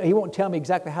 he won't tell me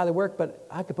exactly how they work, but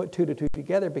I could put 2 to 2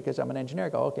 together because I'm an engineer. I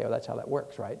go, okay, well, that's how that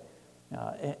works, right?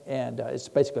 It's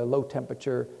basically a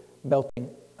low-temperature melting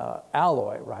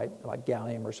alloy, right, like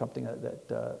gallium or something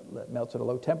that melts at a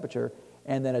low temperature,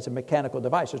 and then it's a mechanical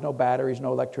device. There's no batteries,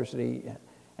 no electricity,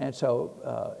 and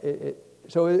so it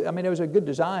was a good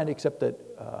design, except that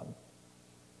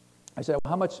I said,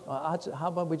 well, how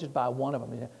about we just buy one of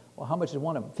them? Said, well, how much is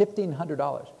one of them?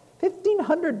 $1,500.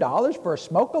 $1,500 for a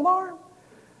smoke alarm?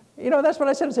 That's what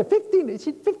I said. I said,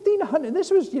 $1,500.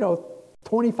 This was,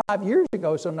 25 years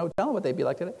ago, so no telling what they'd be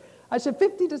like today. I said,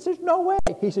 there's no way.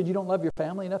 He said, you don't love your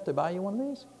family enough to buy you one of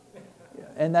these?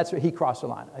 And that's where he crossed the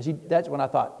line. That's when I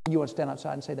thought, you want to stand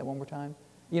outside and say that one more time?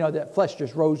 That flesh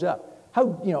just rose up. I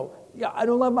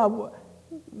don't love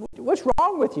what's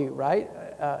wrong with you, right?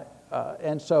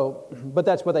 And so, but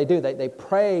that's what they do. They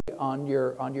prey on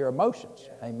your emotions.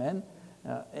 Amen.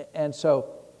 And so,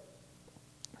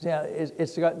 yeah,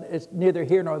 it's neither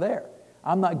here nor there.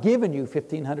 I'm not giving you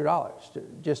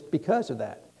 $1,500 just because of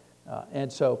that.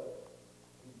 And so,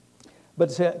 but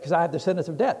because I have the sentence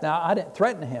of death. Now, I didn't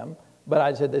threaten him, but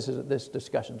I said this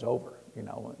discussion's over.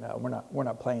 We're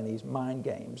not playing these mind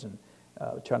games and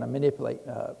trying to manipulate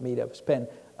me to spend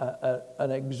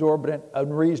an exorbitant,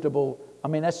 unreasonable. I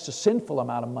mean, that's a sinful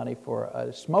amount of money for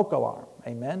a smoke alarm.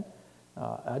 Amen.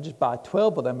 I just buy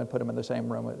 12 of them and put them in the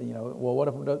same room. Well,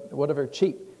 what if they're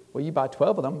cheap? Well, you buy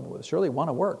 12 of them. Well, surely one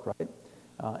will work, right?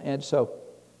 And so,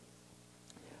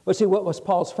 but see, what was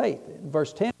Paul's faith? In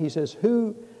verse 10, he says,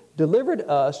 "Who delivered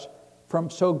us from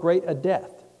so great a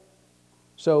death?"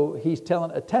 So he's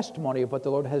telling a testimony of what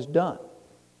the Lord has done.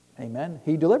 Amen.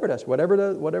 He delivered us.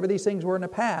 Whatever these things were in the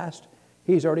past,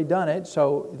 He's already done it.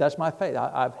 So that's my faith.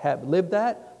 I have lived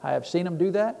that. I have seen Him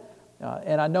do that.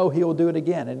 And I know He will do it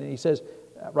again. And he says,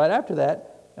 right after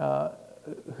that,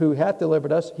 who hath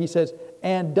delivered us, he says,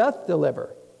 and doth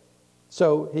deliver.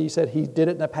 So he said He did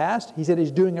it in the past. He said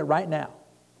He's doing it right now.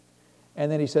 And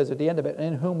then he says at the end of it,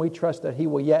 in whom we trust that He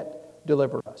will yet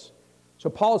deliver us. So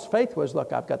Paul's faith was,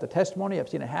 look, I've got the testimony. I've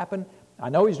seen it happen. I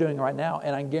know He's doing it right now,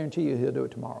 and I can guarantee you He'll do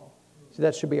it tomorrow. So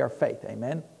that should be our faith.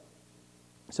 Amen.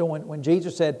 So when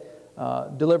Jesus said,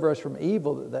 deliver us from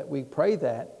evil, that we pray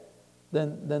that,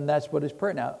 then that's what His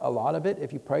prayer. Now, a lot of it,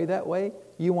 if you pray that way,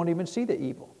 you won't even see the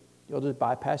evil. You'll just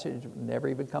bypass it and never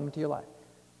even come into your life.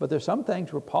 But there's some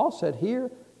things where Paul said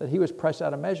here that he was pressed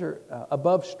out of measure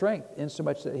above strength,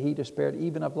 insomuch that he despaired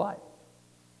even of life.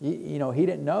 He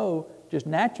didn't know, just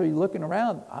naturally looking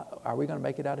around, are we going to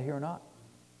make it out of here or not?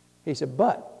 He said,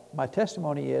 but my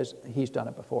testimony is He's done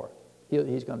it before.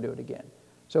 He's going to do it again.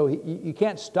 So you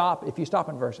can't stop. If you stop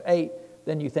in verse 8,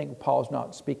 then you think Paul's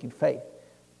not speaking faith.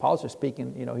 Paul's just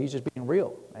speaking, he's just being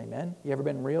real. Amen? You ever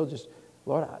been real? Just,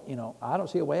 Lord, I don't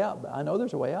see a way out. But I know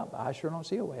there's a way out, but I sure don't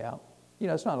see a way out.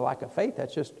 It's not a lack of faith.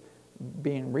 That's just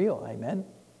being real. Amen?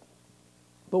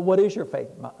 But what is your faith?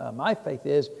 My faith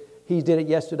is He did it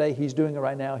yesterday. He's doing it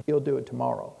right now. He'll do it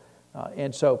tomorrow.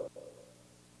 And so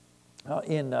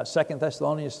in 2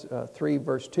 Thessalonians 3,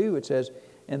 verse 2, it says,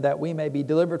 and that we may be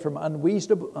delivered from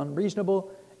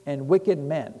unreasonable and wicked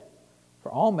men.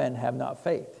 For all men have not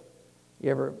faith. You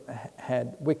ever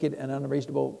had wicked and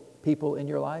unreasonable people in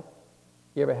your life?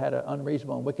 You ever had an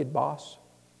unreasonable and wicked boss?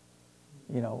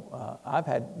 I've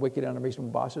had wicked and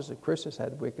unreasonable bosses. Chris has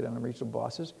had wicked and unreasonable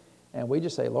bosses. And we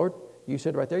just say, Lord, You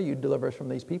said right there, You deliver us from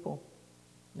these people.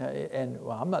 And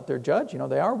I'm not their judge.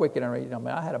 They are wicked and unreasonable.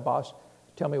 I had a boss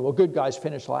tell me, well, good guys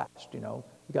finish last. He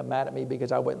got mad at me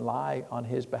because I wouldn't lie on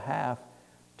his behalf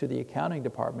to the accounting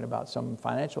department about some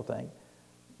financial thing.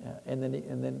 And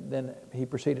then he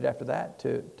proceeded after that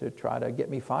to try to get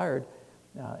me fired.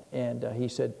 And he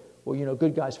said, well,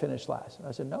 good guys finish last. And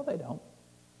I said, no, they don't.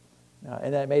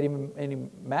 And that made him any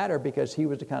madder because he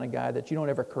was the kind of guy that you don't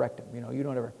ever correct him. You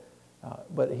don't ever.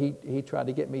 But he tried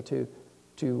to get me to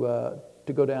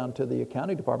go down to the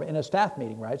accounting department in a staff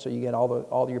meeting, right? So you get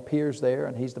all your peers there,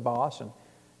 and he's the boss,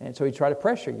 and so he tried to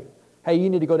pressure you. Hey, you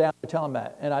need to go down and tell him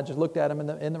that. And I just looked at him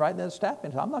in the staff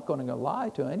meeting. I'm not going to lie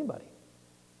to anybody.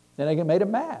 And I made him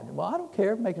mad. Well, I don't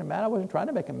care making him mad. I wasn't trying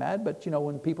to make him mad, but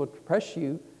when people press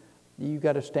you, you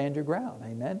got to stand your ground.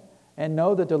 Amen. And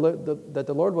know that the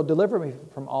Lord will deliver me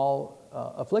from all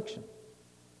affliction.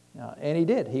 And He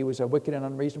did. He was a wicked and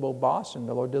unreasonable boss, and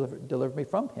the Lord delivered me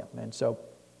from him. And so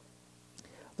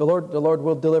the Lord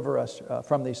will deliver us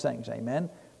from these things. Amen.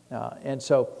 And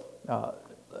so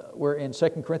we're in 2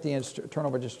 Corinthians. Turn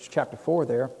over just chapter 4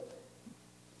 there.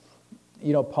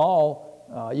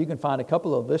 Paul, you can find a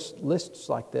couple of lists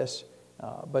like this.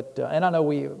 And I know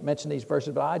we mentioned these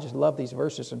verses, but I just love these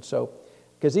verses. And so,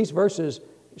 because these verses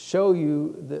show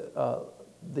you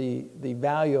the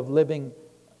value of living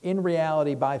in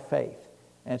reality by faith.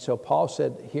 And so Paul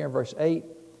said here in verse 8,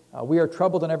 we are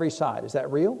troubled on every side. Is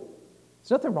that real?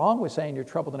 There's nothing wrong with saying you're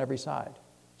troubled on every side.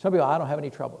 Some people, I don't have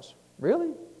any troubles.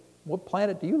 Really? What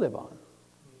planet do you live on?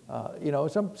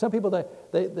 Some people,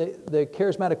 the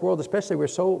charismatic world especially, we're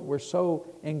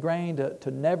so ingrained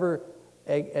to never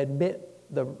admit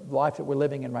the life that we're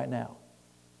living in right now.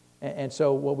 And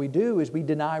so what we do is we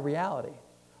deny reality.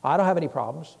 I don't have any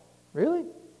problems. Really?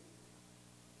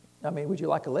 I mean, would you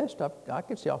like a list? I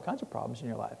could see all kinds of problems in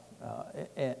your life.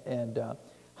 I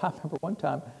remember one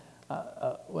time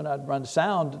when I'd run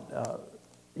sound,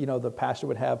 the pastor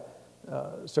would have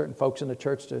certain folks in the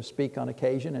church to speak on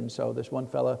occasion. And so this one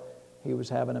fella he was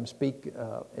having them speak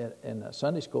in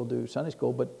Sunday school, do Sunday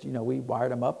school, but we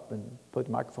wired them up and put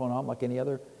the microphone on like any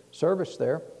other service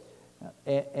there.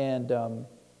 And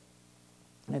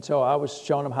so I was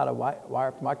showing him how to wire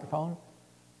up the microphone.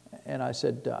 And I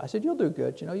said, you'll do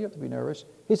good. You have to be nervous.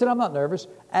 He said, I'm not nervous.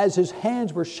 As his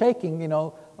hands were shaking,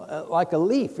 like a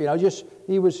leaf,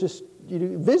 he was just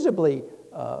visibly,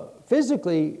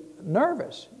 physically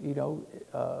nervous,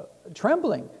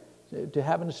 trembling to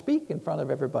having to speak in front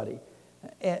of everybody.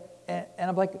 And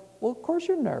I'm like, well, of course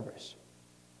you're nervous.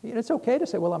 It's okay to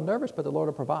say, well, I'm nervous, but the Lord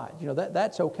will provide.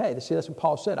 That's okay. See, that's what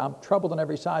Paul said. I'm troubled on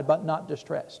every side, but not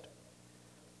distressed.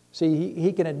 See,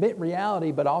 he can admit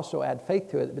reality, but also add faith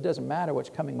to it. If it doesn't matter what's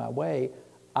coming my way,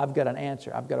 I've got an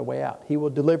answer. I've got a way out. He will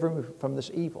deliver me from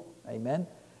this evil. Amen.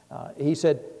 He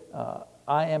said,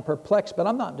 I am perplexed, but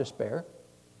I'm not in despair.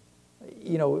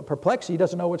 Perplexed, he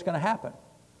doesn't know what's going to happen.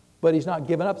 But he's not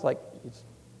giving up. It's like,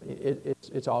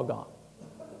 it's all gone.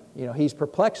 He's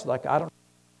perplexed, like, I don't know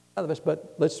out of this,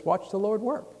 but let's watch the Lord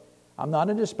work. I'm not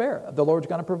in despair. The Lord's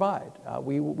going to provide.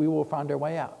 We will find our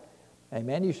way out.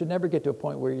 Amen. You should never get to a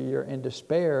point where you're in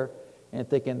despair and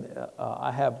thinking, I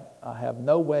have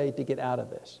no way to get out of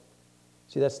this.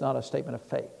 See, that's not a statement of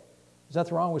faith. There's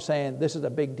nothing wrong with saying, this is a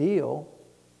big deal.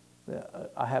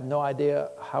 I have no idea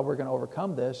how we're going to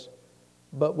overcome this,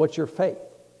 but what's your faith?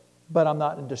 But I'm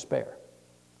not in despair.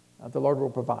 The Lord will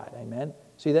provide. Amen.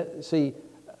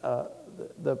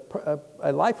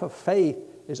 A life of faith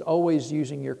is always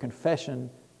using your confession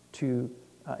to,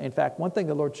 in fact, one thing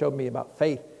the Lord showed me about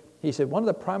faith, he said, one of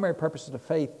the primary purposes of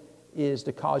faith is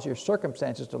to cause your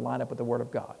circumstances to line up with the Word of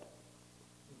God.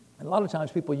 And a lot of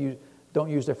times people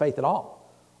don't use their faith at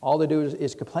all. All they do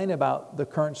is complain about the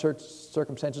current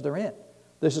circumstances they're in.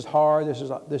 This is hard, this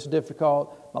is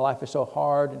difficult, my life is so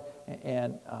hard,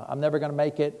 and I'm never going to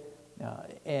make it,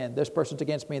 and this person's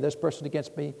against me, this person's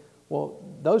against me. Well,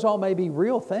 those all may be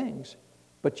real things,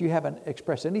 but you haven't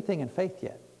expressed anything in faith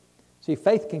yet. See,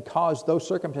 faith can cause those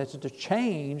circumstances to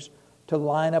change to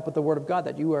line up with the Word of God,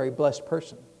 that you are a blessed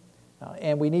person.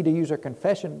 And we need to use our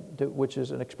confession, which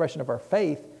is an expression of our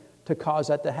faith, to cause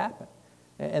that to happen.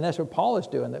 And that's what Paul is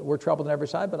doing, that we're troubled on every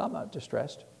side, but I'm not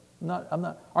distressed. I'm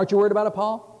not. Aren't you worried about it,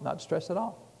 Paul? Not distressed at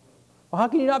all. Well, how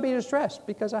can you not be distressed?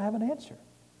 Because I have an answer.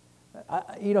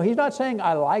 He's not saying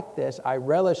I like this. I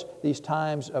relish these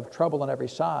times of trouble on every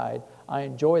side. I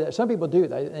enjoy that. Some people do.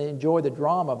 They enjoy the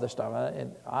drama of the stuff.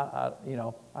 And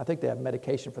I think they have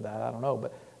medication for that. I don't know,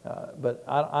 but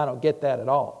I don't get that at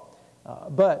all.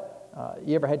 But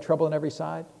you ever had trouble on every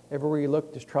side? Everywhere you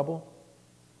look, there's trouble.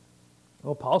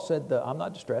 Well, Paul said, I'm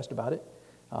not distressed about it.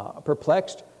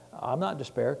 Perplexed, I'm not in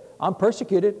despair. I'm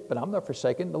persecuted, but I'm not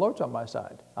forsaken. The Lord's on my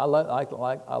side. I like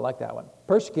that one.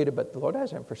 Persecuted, but the Lord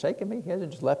hasn't forsaken me. He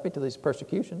hasn't just left me to this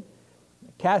persecution.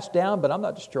 Cast down, but I'm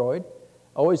not destroyed.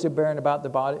 Always bearing about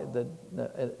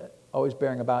always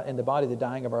bearing about in the body the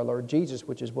dying of our Lord Jesus,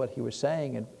 which is what he was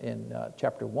saying in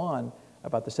chapter 1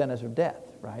 about the sentence of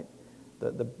death, right?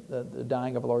 The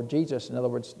dying of the Lord Jesus. In other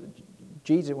words,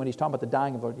 Jesus, when he's talking about the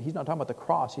dying of the Lord, he's not talking about the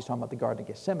cross. He's talking about the Garden of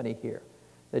Gethsemane here.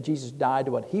 That Jesus died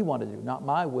to what he wanted to do. Not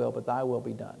my will, but thy will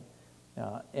be done.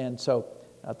 And so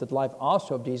that the life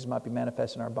also of Jesus might be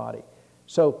manifest in our body.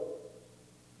 So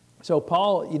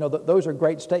Paul, those are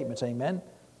great statements, amen?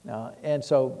 And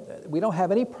so we don't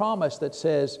have any promise that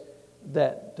says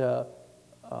that the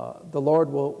Lord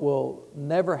will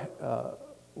never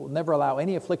allow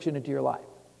any affliction into your life.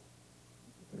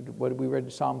 What we read in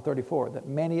Psalm 34, that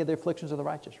many of the afflictions of the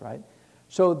righteous, right?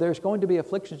 So there's going to be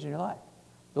afflictions in your life.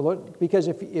 The Lord, because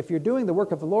if you're doing the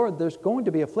work of the Lord, there's going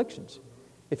to be afflictions.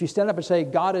 If you stand up and say,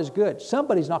 God is good,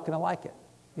 somebody's not going to like it.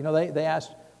 They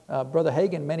asked Brother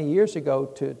Hagin many years ago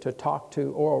to talk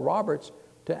to Oral Roberts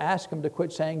to ask him to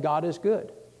quit saying God is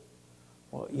good.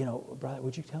 Well, brother,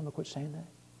 would you tell him to quit saying that?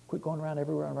 Quit going around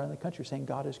everywhere around the country saying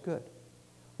God is good.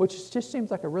 Which just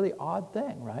seems like a really odd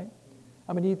thing, right?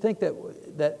 I mean, you'd think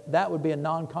that would be a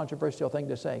non-controversial thing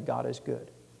to say, God is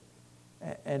good.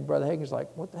 And Brother Hagin's like,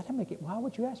 well, that didn't make it. Why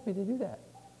would you ask me to do that?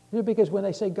 Because when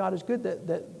they say God is good,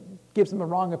 that gives them a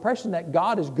wrong impression that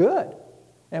God is good.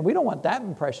 And we don't want that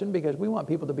impression, because we want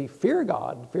people to fear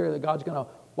God, fear that God's going to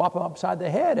whop them upside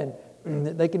the head, and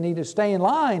they need to stay in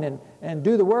line and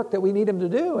do the work that we need them to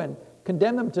do, and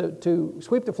condemn them to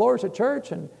sweep the floors at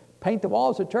church and paint the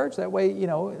walls at church. That way,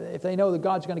 if they know that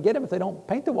God's going to get them, if they don't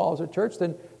paint the walls at church,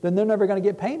 then they're never going to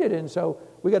get painted. And so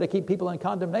we got to keep people in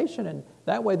condemnation, and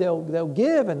that way they'll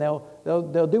give, and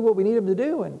they'll do what we need them to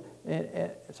do. And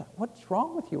it's like, what's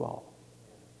wrong with you all?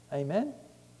 Amen.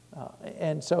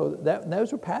 And so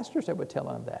those were pastors that would tell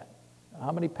them that.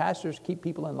 How many pastors keep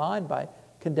people in line by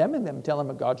condemning them and telling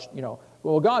them God's,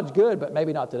 God's good, but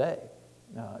maybe not today.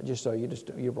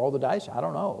 You roll the dice? I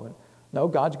don't know. No,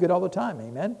 God's good all the time.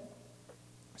 Amen?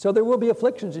 So there will be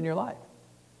afflictions in your life.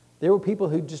 There will be people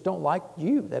who just don't like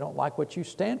you. They don't like what you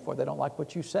stand for. They don't like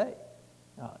what you say.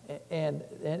 And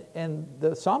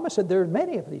the psalmist said there are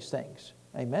many of these things.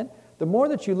 Amen? The more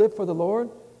that you live for the Lord,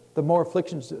 the more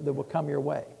afflictions that will come your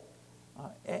way.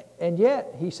 And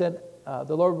yet, he said,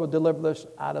 the Lord will deliver us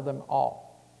out of them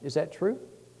all. Is that true?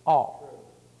 All.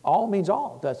 All means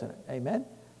all, doesn't it? Amen?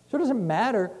 So it doesn't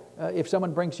matter if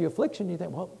someone brings you affliction, you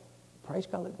think, well, praise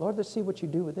God, Lord, let's see what you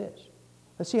do with this.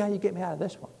 Let's see how you get me out of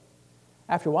this one.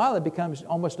 After a while, it becomes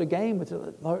almost a game with,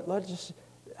 Lord, let's just,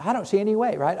 I don't see any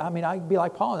way, right? I mean, I'd be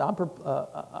like Paul,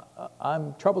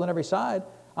 I'm troubled on every side.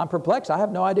 I'm perplexed. I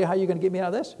have no idea how you're going to get me out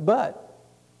of this, but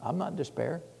I'm not in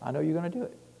despair. I know you're going to do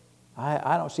it.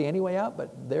 I don't see any way out,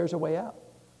 but there's a way out.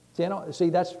 See,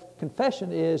 that's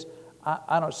confession is,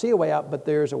 I don't see a way out, but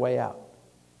there's a way out.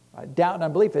 Right? Doubt and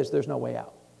unbelief is there's no way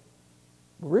out.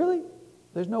 Really?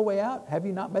 There's no way out? Have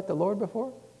you not met the Lord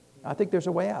before? I think there's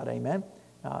a way out. Amen.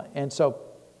 And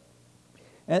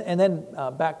then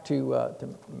back to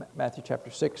Matthew chapter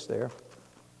 6 there.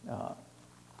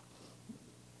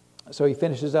 So he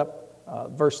finishes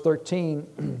up verse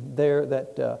 13 there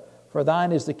that for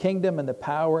thine is the kingdom and the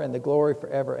power and the glory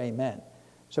forever. Amen.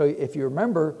 So if you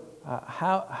remember,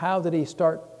 how did he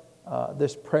start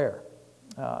this prayer?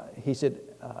 He said,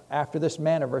 after this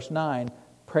manner, verse 9,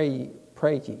 pray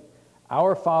ye.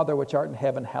 Our Father which art in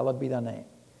heaven, hallowed be thy name.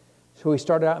 So he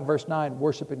started out in verse 9,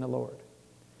 worshiping the Lord.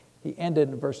 He ended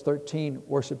in verse 13,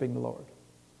 worshiping the Lord.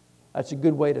 That's a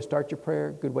good way to start your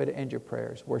prayer, good way to end your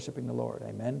prayers, worshiping the Lord.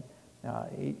 Amen.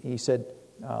 He said,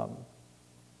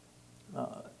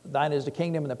 thine is the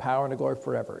kingdom and the power and the glory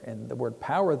forever. And the word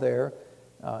power there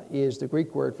is the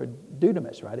Greek word for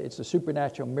dunamis, right? It's the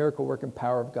supernatural miracle working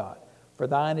power of God. For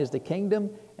thine is the kingdom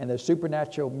and the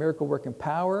supernatural miracle working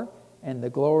power and the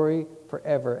glory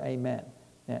forever. Amen.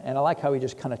 And I like how he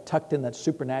just kind of tucked in that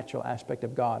supernatural aspect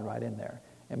of God right in there.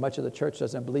 And much of the church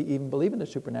doesn't even believe in the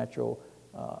supernatural,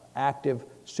 active,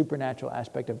 supernatural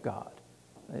aspect of God.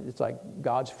 It's like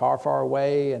God's far, far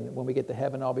away, and when we get to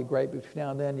heaven, I'll be great. But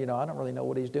now and then, I don't really know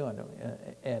what he's doing.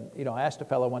 And I asked a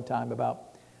fellow one time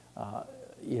about,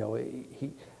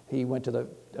 he went to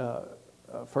the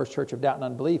First Church of Doubt and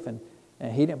Unbelief, and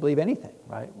he didn't believe anything,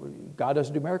 right? God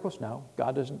doesn't do miracles? No.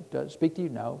 God doesn't speak to you?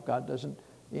 No. God doesn't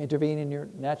intervene in your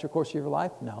natural course of your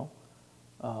life? No.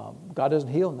 God doesn't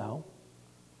heal? No.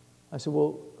 I said,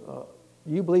 well,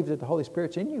 you believe that the Holy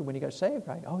Spirit's in you when you got saved,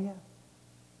 right? Oh, yeah.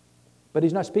 But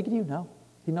he's not speaking to you? No.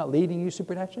 He's not leading you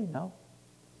supernaturally? No.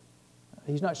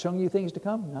 He's not showing you things to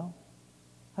come? No.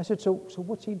 I said, so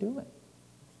what's he doing?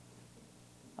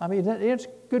 I mean, it's a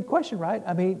good question, right?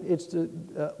 I mean, it's the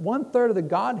 1/3 of the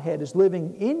Godhead is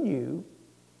living in you,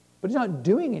 but he's not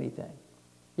doing anything.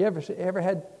 You ever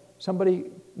had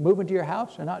somebody move into your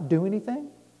house and not do anything?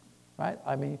 Right?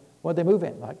 I mean, what did they move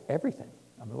in? Like everything.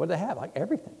 I mean, what do they have? Like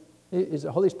everything. Is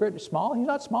the Holy Spirit small? He's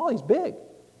not small, he's big.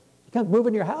 He comes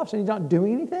moving in your house and he's not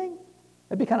doing anything?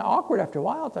 It'd be kind of awkward after a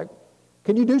while. It's like,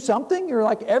 can you do something? You're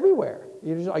like everywhere.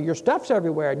 Your stuff's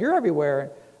everywhere and you're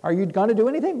everywhere. Are you going to do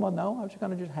anything? Well, no, I'm just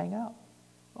going to just hang out.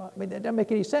 Well, I mean, that doesn't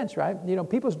make any sense, right?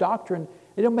 People's doctrine,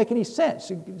 it don't make any sense.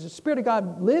 The Spirit of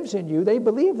God lives in you. They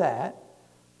believe that.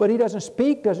 But he doesn't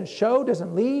speak, doesn't show,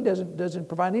 doesn't lead, doesn't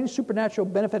provide any supernatural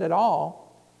benefit at all.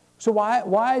 So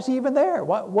why is he even there?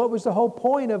 What was the whole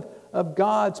point of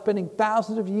God spending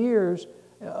thousands of years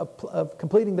of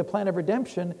completing the plan of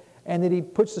redemption, and that he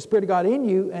puts the Spirit of God in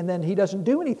you and then he doesn't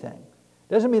do anything?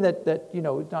 Doesn't mean that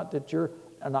not that you're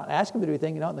not asking him to do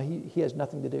anything. He has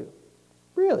nothing to do.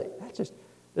 Really?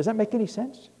 Does that make any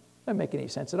sense? Doesn't make any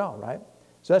sense at all, right?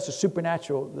 So that's the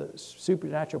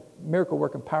supernatural miracle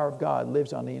working power of God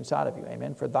lives on the inside of you.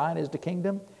 Amen. For thine is the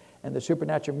kingdom and the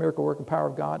supernatural miracle working power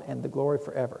of God and the glory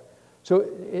forever. So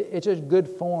it's a good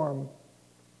form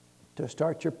to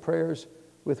start your prayers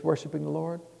with worshiping the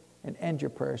Lord and end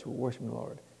your prayers with worshiping the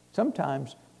Lord.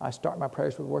 Sometimes I start my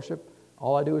prayers with worship.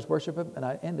 All I do is worship him, and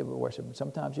I end it with worship. And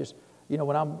sometimes just,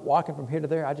 when I'm walking from here to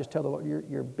there, I just tell the Lord,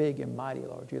 you're big and mighty,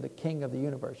 Lord. You're the king of the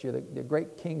universe. You're the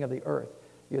great king of the earth.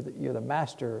 You're the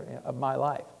master of my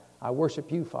life. I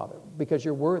worship you, Father, because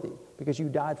you're worthy, because you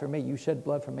died for me. You shed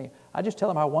blood for me. I just tell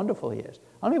him how wonderful he is.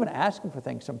 I don't even ask him for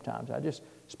things sometimes. I just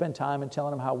spend time in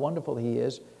telling him how wonderful he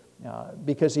is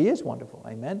because he is wonderful.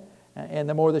 Amen. And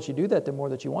the more that you do that, the more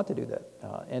that you want to do that.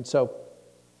 And so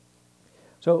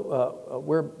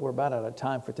we're about out of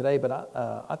time for today, but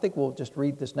I think we'll just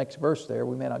read this next verse there.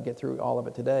 We may not get through all of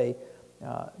it today.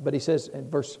 But he says in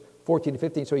verse 14 to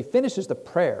 15, so he finishes the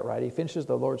prayer, right? He finishes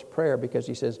the Lord's Prayer because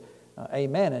he says,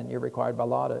 amen, and you're required by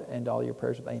law to end all your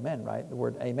prayers with amen, right? The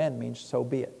word amen means so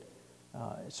be it.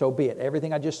 So be it.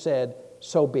 Everything I just said,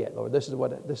 so be it, Lord. This is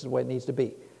what it needs to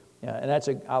be. And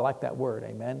I like that word,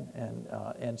 amen.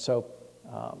 And so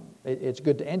it's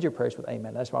good to end your prayers with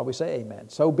amen. That's why we say amen.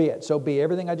 So be it. So be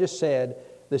everything I just said.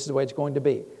 This is the way it's going to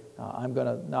be. You're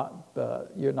not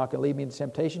going to lead me into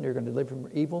temptation. You're going to deliver from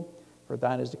evil. For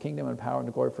thine is the kingdom and power and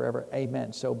the glory forever.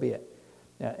 Amen. So be it.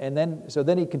 And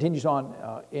then he continues on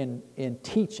in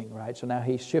teaching, right? So now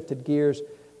he's shifted gears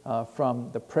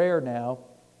from the prayer now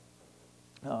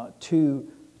to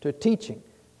teaching.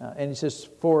 And he says,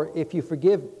 for if you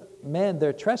forgive men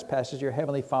their trespasses, your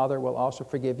heavenly Father will also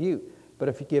forgive you. But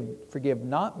if you forgive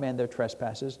not men their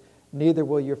trespasses, neither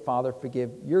will your Father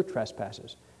forgive your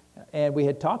trespasses. And we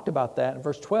had talked about that in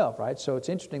verse 12, right? So it's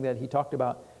interesting that he talked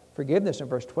about forgiveness in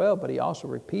verse 12, but he also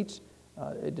repeats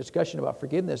a discussion about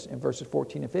forgiveness in verses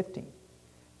 14 and 15.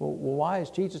 Well, why is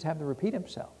Jesus having to repeat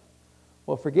himself?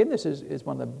 Well, forgiveness is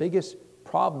one of the biggest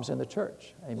problems in the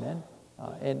church. Amen.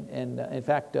 And in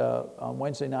fact, on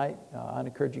Wednesday night, I'd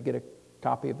encourage you to get a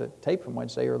copy of the tape from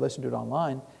Wednesday or listen to it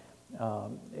online.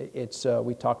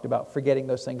 We talked about forgetting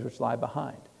those things which lie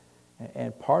behind.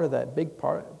 And part of that, big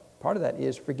part of that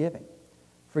is forgiving.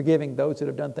 Forgiving those that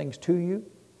have done things to you,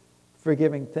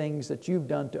 forgiving things that you've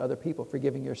done to other people,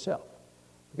 forgiving yourself.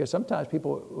 Because sometimes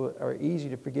people are easy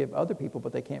to forgive other people,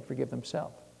 but they can't forgive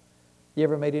themselves. You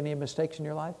ever made any mistakes in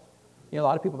your life? You know, a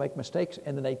lot of people make mistakes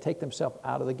and then they take themselves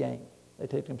out of the game. They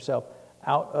take themselves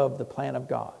out of the plan of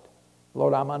God.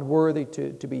 Lord, I'm unworthy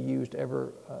to be used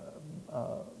ever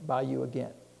by you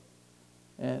again.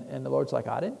 And the Lord's like,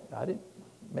 I didn't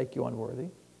make you unworthy.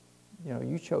 You know,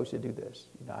 you chose to do this.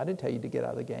 You know, I didn't tell you to get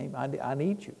out of the game. I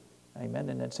need you. Amen.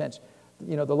 In that sense,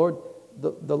 you know, the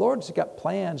Lord's got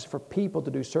plans for people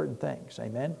to do certain things.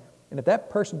 Amen. And if that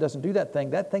person doesn't do that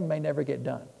thing may never get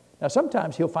done. Now,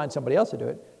 sometimes he'll find somebody else to do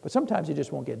it, but sometimes it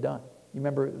just won't get done. You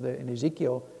remember in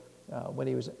Ezekiel when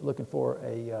he was looking for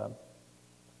an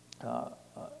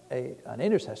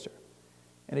intercessor,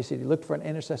 and he said he looked for an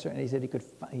intercessor, and he said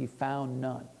he found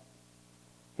none.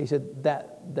 He said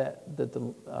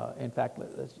in fact,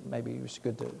 maybe it was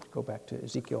good to go back to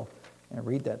Ezekiel and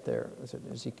read that there. Was it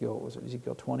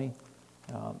Ezekiel 20?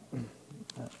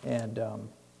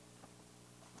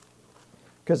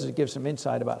 Because it gives some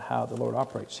insight about how the Lord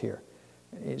operates here.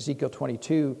 In Ezekiel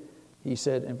 22, he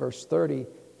said in verse 30,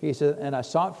 he said, and I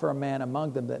sought for a man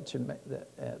among them that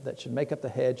should make up the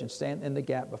hedge and stand in the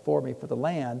gap before me for the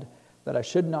land, that I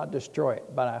should not destroy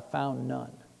it, but I found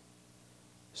none.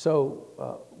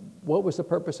 So what was the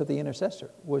purpose of the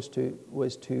intercessor? Was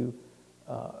to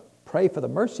pray for the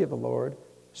mercy of the Lord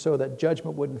so that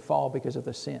judgment wouldn't fall because of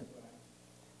the sin.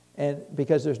 And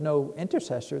because there's no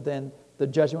intercessor, then the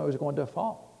judgment was going to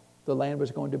fall. The land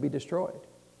was going to be destroyed.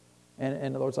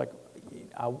 And the Lord's like,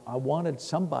 I wanted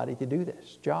somebody to do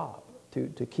this job,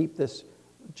 to keep this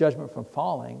judgment from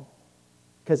falling,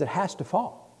 because it has to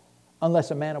fall,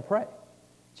 unless a man will pray.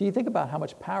 So you think about how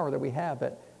much power that we have,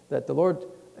 that the Lord,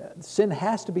 sin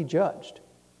has to be judged.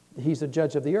 He's the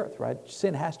judge of the earth, right?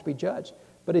 Sin has to be judged.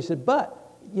 But he said,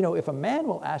 you know, if a man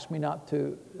will ask me not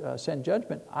to send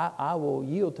judgment, I will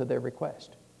yield to their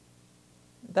request.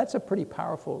 That's a pretty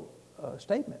powerful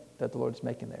statement that the Lord's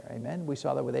making there. Amen. We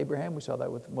saw that with Abraham. We saw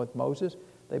that with Moses.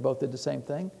 They both did the same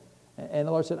thing. And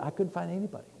the Lord said, I couldn't find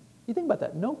anybody. You think about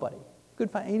that. Nobody.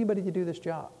 Couldn't find anybody to do this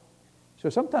job. So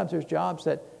sometimes there's jobs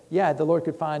that, the Lord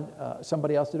could find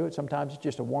somebody else to do it. Sometimes it's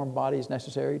just a warm body is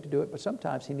necessary to do it. But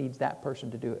sometimes he needs that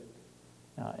person to do it.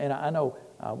 And I know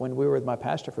when we were with my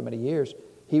pastor for many years,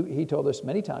 he told us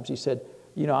many times, he said,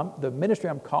 you know, the ministry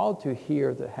I'm called to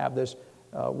here, to have this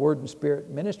Word and Spirit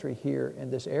ministry here in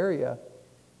this area,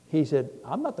 he said,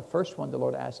 I'm not the first one the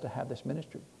Lord asked to have this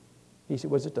ministry. He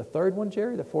said, was it the third one,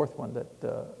 Jerry, the fourth one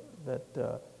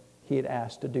that he had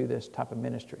asked to do this type of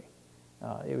ministry?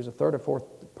 It was the third or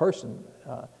fourth person.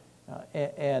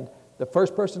 And the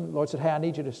first person, the Lord said, hey, I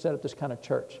need you to set up this kind of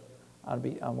church. I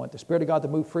want the Spirit of God to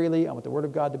move freely. I want the Word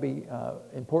of God to be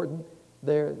important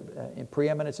there, in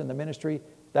preeminence in the ministry.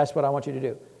 That's what I want you to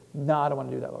do. No, I don't want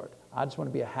to do that, Lord. I just want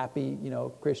to be a happy,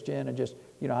 Christian, and just,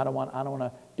 I don't want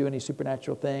to do any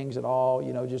supernatural things at all.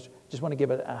 Just want to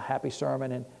give a happy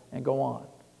sermon and go on.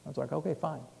 I was like, okay,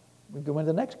 fine. We go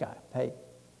into the next guy. Hey,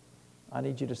 I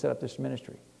need you to set up this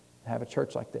ministry, have a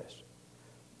church like this.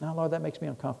 No, Lord, that makes me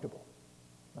uncomfortable.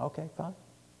 Okay, fine.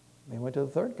 We went to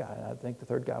the third guy. I think the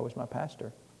third guy was my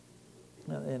pastor.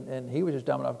 And he was just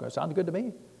dumb enough to go, sounds good to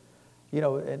me.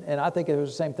 And I think it was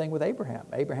the same thing with Abraham.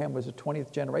 Abraham was the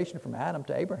 20th generation from Adam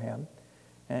to Abraham.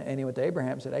 And he went to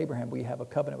Abraham and said, Abraham, will you have a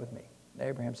covenant with me? And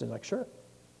Abraham said, like, sure.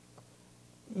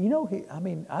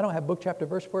 I don't have book, chapter,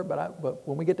 verse for it, but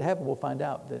when we get to heaven, we'll find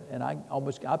out. And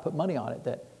I put money on it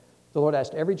that the Lord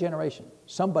asked every generation,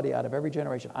 somebody out of every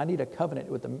generation, I need a covenant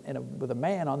with a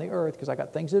man on the earth because I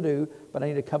got things to do, but I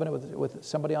need a covenant with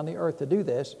somebody on the earth to do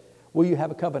this. Will you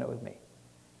have a covenant with me?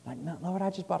 Like, no, Lord, I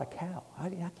just bought a cow. I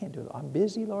can't do it. I'm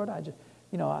busy, Lord.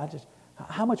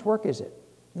 How much work is it?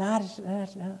 No,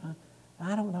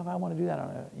 I don't know if I want to do that.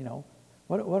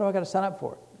 What do I got to sign up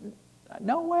for?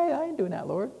 No way, I ain't doing that,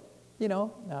 Lord.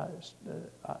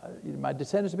 My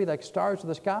descendants to be like stars of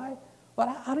the sky. But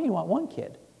I don't even want one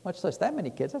kid, much less that many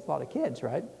kids. That's a lot of kids,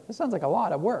 right? That sounds like a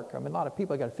lot of work. I mean, a lot of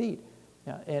people I got to feed.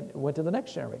 And went to the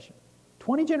next generation.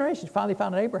 20 generations finally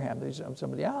found an Abraham.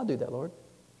 Somebody, I'll do that, Lord.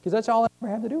 Because that's all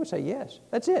Abraham had to do was say yes.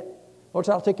 That's it. Lord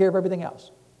said, I'll take care of everything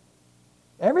else.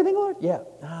 Everything, Lord? Yeah.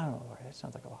 I don't know, Lord. That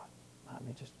sounds like a lot. I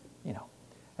mean, just,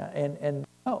 and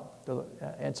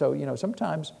so,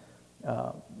 sometimes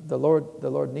the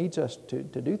Lord needs us to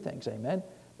do things, amen?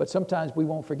 But sometimes we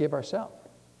won't forgive ourselves.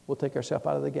 We'll take ourselves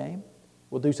out of the game.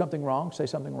 We'll do something wrong, say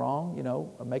something wrong,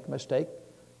 make a mistake,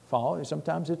 fall. And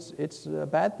sometimes it's a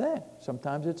bad thing.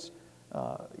 Sometimes it's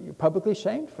you're publicly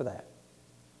shamed for that.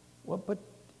 Well, but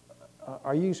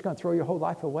are you just going to throw your whole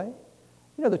life away?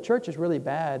 The church is really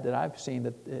bad that I've seen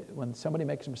that when somebody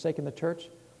makes a mistake in the church,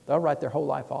 they'll write their whole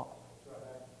life off.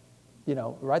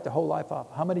 Write their whole life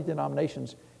off. How many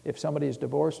denominations, if somebody is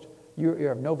divorced,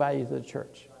 you're of no value to the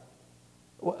church?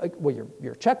 Well,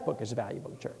 your checkbook is valuable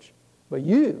to the church. But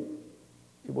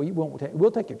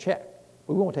we'll take your check.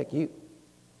 We won't take you.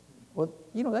 Well,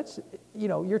 that's,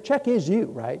 your check is you,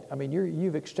 right? I mean,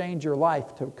 you've exchanged your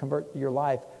life to convert your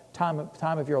life, time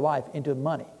of your life into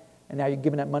money. And now you're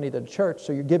giving that money to the church,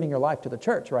 so you're giving your life to the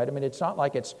church, right? I mean, it's not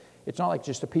like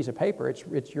just a piece of paper.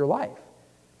 It's your life.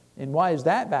 And why is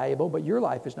that valuable? But your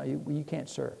life is not. You can't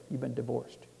serve. You've been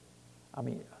divorced. I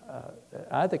mean,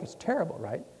 I think it's terrible,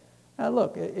 right? Now,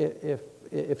 look,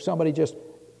 if somebody just,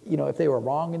 if they were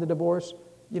wrong in the divorce,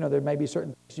 there may be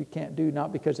certain things you can't do,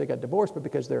 not because they got divorced, but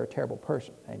because they're a terrible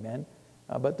person. Amen.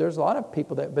 But there's a lot of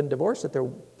people that have been divorced that their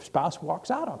spouse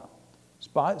walks out on them.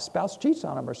 Spouse cheats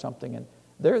on them or something, and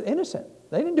they're innocent.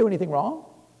 They didn't do anything wrong.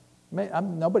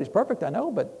 Nobody's perfect, I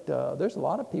know, but there's a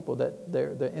lot of people that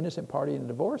they're the innocent party in a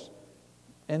divorce.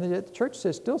 And the church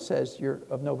still says you're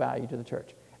of no value to the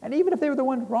church. And even if they were the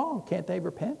ones wrong, can't they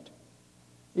repent?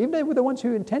 Even if they were the ones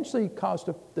who intentionally caused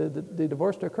the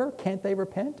divorce to occur, can't they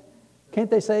repent? Can't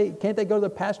they go to the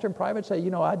pastor in private and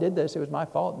say, I did this, it was my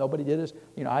fault, nobody did this,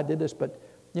 I did this, but,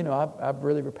 I've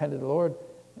really repented to the Lord,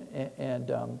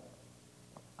 and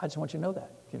I just want you to know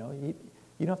that, you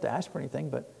don't have to ask for anything,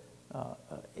 but,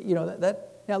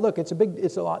 now look,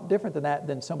 it's a lot different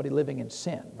than somebody living in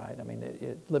sin, right? I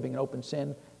mean, living in open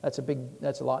sin, that's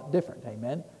a lot different,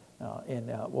 amen?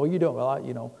 Well, you don't,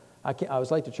 well, I was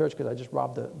late to church because I just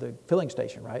robbed the filling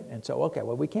station, right? And so, okay,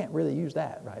 well, we can't really use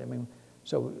that, right? I mean,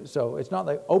 so it's not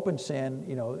like open sin,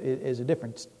 is a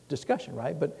different discussion,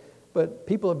 right? But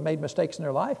people have made mistakes in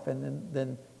their life, and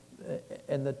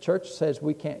then the church says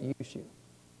we can't use you.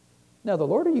 Now the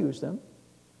Lord will use them,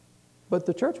 but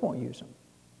the church won't use them.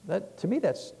 That to me,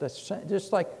 that's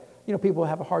just like people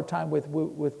have a hard time with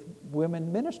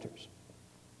women ministers,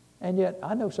 and yet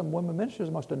I know some women ministers,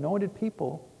 the most anointed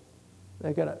people.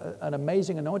 They've got an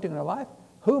amazing anointing in their life.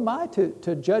 Who am I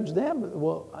to judge them?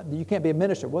 Well, you can't be a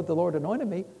minister. Well, the Lord anointed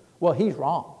me. Well, he's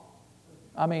wrong.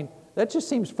 I mean, that just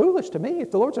seems foolish to me.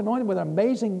 If the Lord's anointed with an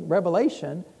amazing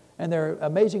revelation and they're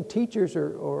amazing teachers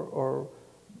or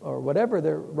whatever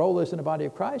their role is in the body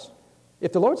of Christ,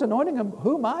 if the Lord's anointing them,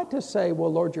 who am I to say,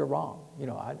 well, Lord, you're wrong?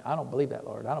 I don't believe that,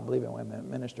 Lord. I don't believe in women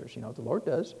ministers. The Lord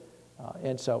does.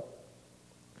 And so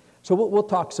we'll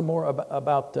talk some more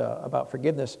about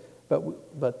forgiveness.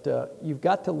 But you've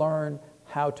got to learn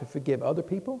how to forgive other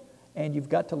people, and you've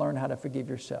got to learn how to forgive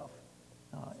yourself.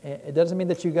 It doesn't mean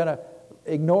that you've got to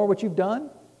ignore what you've done,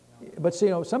 but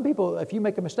some people, if you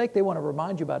make a mistake, they want to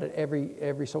remind you about it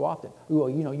every so often. Well,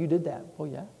 you did that. Well,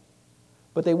 yeah.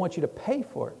 But they want you to pay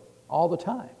for it all the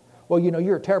time. Well,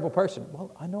 you're a terrible person.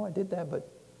 Well, I know I did that, but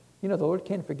the Lord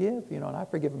can forgive, and I've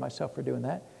forgiven myself for doing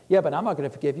that. Yeah, but I'm not going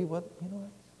to forgive you. Well,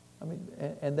 I mean,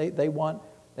 and they want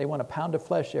a pound of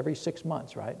flesh every 6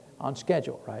 months, right? On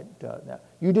schedule, right?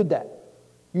 You did that.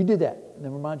 You did that. And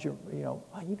then remind you,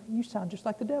 you sound just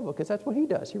like the devil, because that's what he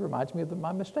does. He reminds me of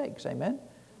my mistakes. Amen?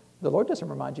 The Lord doesn't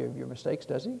remind you of your mistakes,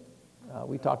 does he?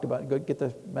 We talked about, go get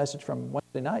the message from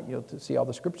Wednesday night, to see all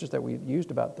the scriptures that we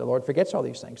used about the Lord forgets all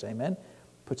these things. Amen?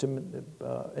 Puts them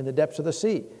in the depths of the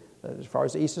sea, as far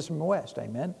as the east is from the west.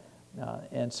 Amen?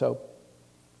 And so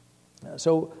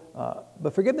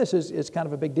But forgiveness is kind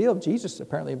of a big deal. Jesus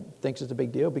apparently thinks it's a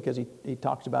big deal because he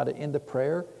talks about it in the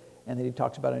prayer, and then he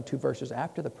talks about it in 2 verses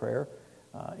after the prayer.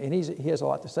 And he has a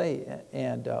lot to say,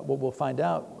 and we'll find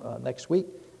out next week.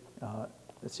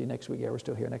 Let's see, next week. Yeah, we're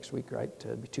still here next week, right?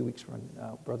 It'll be 2 weeks from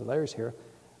Brother Larry's here.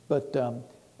 But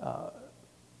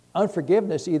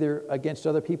unforgiveness, either against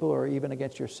other people or even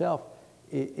against yourself,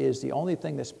 is the only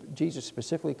thing that Jesus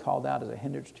specifically called out as a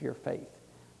hindrance to your faith.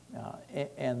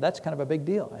 And that's kind of a big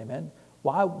deal, amen?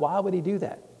 Why would he do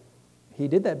that? He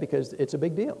did that because it's a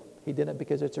big deal. He did it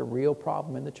because it's a real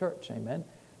problem in the church, amen?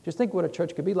 Just think what a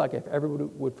church could be like if everybody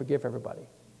would forgive everybody.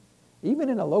 Even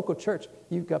in a local church,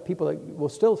 you've got people that will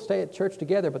still stay at church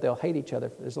together, but they'll hate each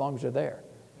other as long as they're there.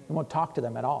 They won't talk to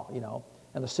them at all,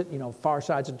 and they'll sit, far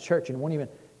sides of the church and won't even,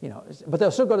 but they'll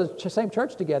still go to the same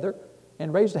church together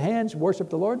and raise their hands, worship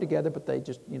the Lord together, but they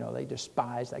just, they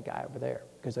despise that guy over there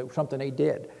because it was something they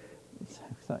did.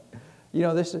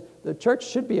 The church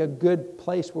should be a good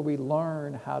place where we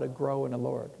learn how to grow in the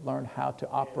Lord, learn how to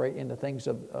operate in the things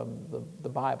of the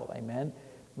Bible, amen?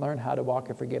 Learn how to walk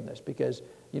in forgiveness because,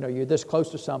 you're this close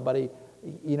to somebody,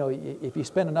 if you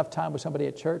spend enough time with somebody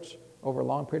at church over a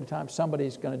long period of time,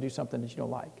 somebody's going to do something that you don't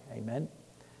like, amen?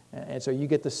 And so you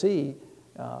get to see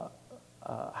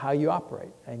how you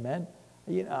operate, amen?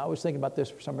 I was thinking about this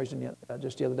for some reason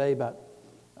just the other day about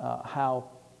how,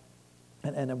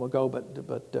 and then we'll go,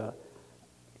 but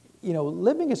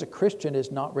living as a Christian is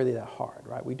not really that hard,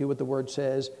 right? We do what the Word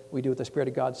says, we do what the Spirit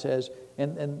of God says,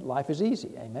 and life is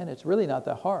easy, amen? It's really not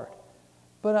that hard.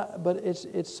 But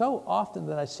it's so often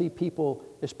that I see people,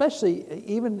 especially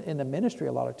even in the ministry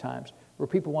a lot of times, where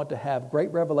people want to have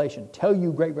great revelation, tell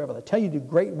you the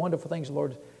great wonderful things the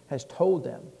Lord has told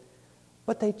them.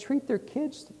 But they treat their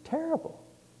kids terrible.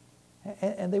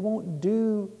 And they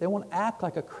won't act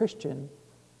like a Christian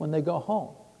when they go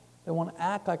home. They won't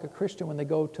act like a Christian when they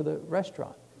go to the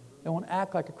restaurant. They won't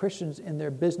act like a Christian in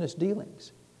their business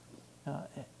dealings.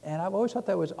 And I've always thought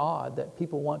that was odd, that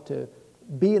people want to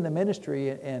be in the ministry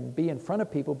and be in front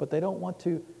of people, but they don't want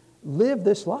to live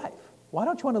this life. Why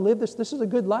don't you want to live this? This is a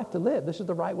good life to live. This is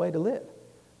the right way to live.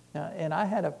 And I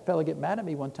had a fellow get mad at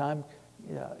me one time.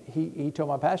 He told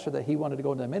my pastor that he wanted to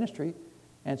go into the ministry.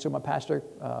 And so my pastor,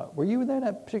 were you there in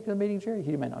that particular meeting, Jerry?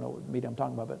 He may not know what meeting I'm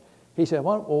talking about, but he said,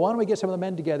 why don't we get some of the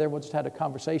men together and we'll just have a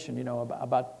conversation,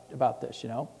 about this,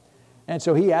 And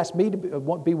so he asked me to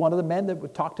be one of the men that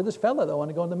would talk to this fellow that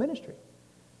wanted to go into the ministry.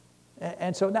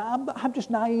 And so now I'm just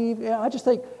naive. I just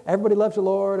think everybody loves the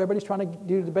Lord. Everybody's trying to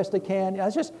do the best they can.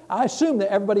 I assume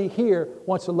that everybody here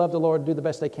wants to love the Lord and do the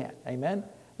best they can. Amen?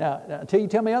 Now, until you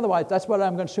tell me otherwise, that's what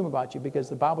I'm going to assume about you, because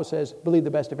the Bible says, believe the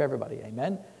best of everybody.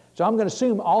 Amen? So I'm going to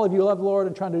assume all of you love the Lord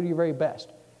and trying to do your very best.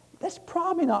 That's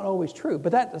probably not always true,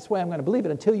 but that's the way I'm going to believe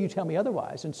it until you tell me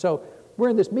otherwise. And so we're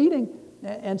in this meeting,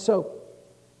 and so,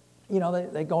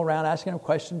 they go around asking him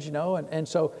questions, and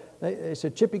so they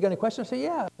said, Chip, you got any questions? I said,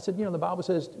 yeah. I said, the Bible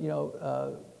says,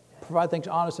 provide things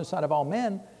honest in sight of all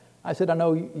men. I said, I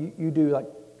know you do like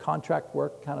contract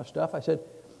work kind of stuff. I said,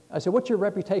 what's your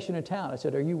reputation in town? I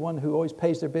said, are you one who always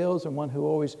pays their bills and one who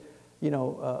always,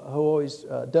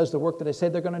 does the work that they say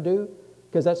they're going to do?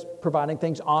 Because that's providing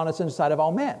things honest inside of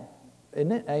all men.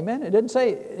 Isn't it? Amen? It didn't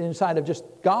say inside of just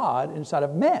God, inside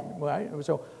of men. Right?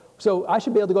 So I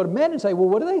should be able to go to men and say, well,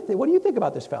 what do they think? What do you think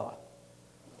about this fella?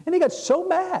 And he got so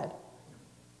mad.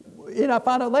 I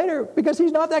found out later, because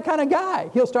he's not that kind of guy.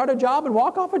 He'll start a job and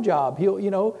walk off a job.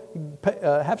 He'll,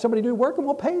 have somebody do work and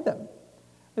we'll pay them.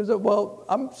 He said, well,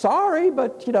 I'm sorry,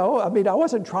 but, I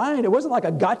wasn't trying. It wasn't like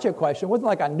a gotcha question. It wasn't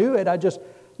like I knew it. I just,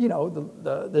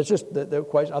 there's just the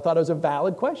question. I thought it was a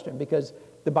valid question because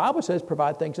the Bible says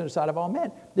provide things in the sight of all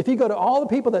men. If you go to all the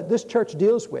people that this church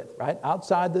deals with, right,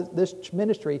 outside this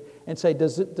ministry and say,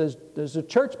 does the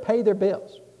church pay their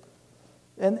bills?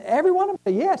 And every one of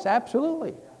them say, yes,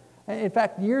 absolutely. And in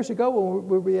fact, years ago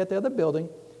when we were at the other building,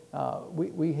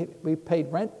 we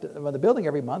paid rent of the building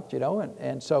every month,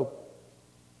 and so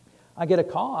I get a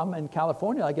call. I'm in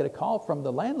California. I get a call from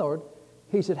the landlord.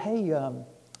 He said, hey,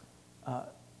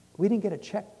 we didn't get a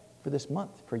check for this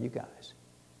month for you guys.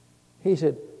 He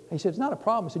said, it's not a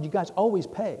problem. He said, you guys always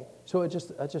pay. So I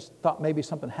just thought maybe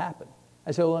something happened.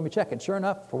 I said, well, let me check. And sure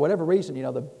enough, for whatever reason,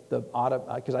 the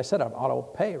auto, because I set up auto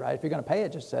pay, right? If you're going to pay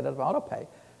it, just set it up auto pay.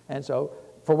 And so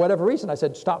for whatever reason, I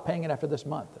said, stop paying it after this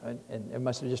month. And it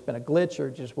must have just been a glitch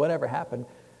or just whatever happened.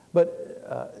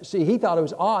 But see, he thought it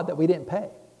was odd that we didn't pay.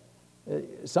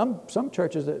 Some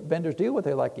churches that vendors deal with,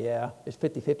 they're like, yeah, it's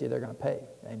 50-50, they're going to pay.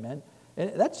 Amen.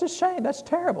 And that's a shame. That's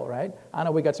terrible, right? I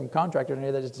know we got some contractors in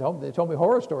here that told me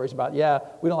horror stories about, yeah,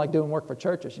 we don't like doing work for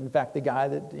churches. In fact, the guy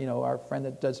that, our friend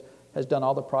that has done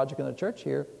all the project in the church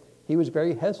here, he was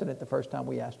very hesitant the first time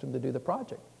we asked him to do the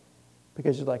project.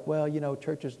 Because he's like, well,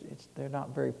 churches, they're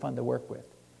not very fun to work with.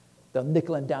 They'll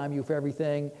nickel and dime you for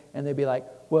everything, and they'll be like,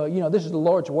 well, this is the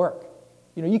Lord's work.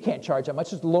 You can't charge that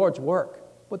much. It's the Lord's work.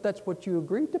 But that's what you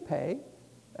agreed to pay.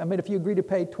 I mean, if you agree to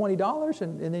pay $20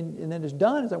 and then it's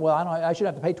done, it's like, well, I should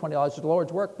have to pay $20. It's the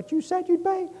Lord's work. But you said you'd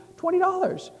pay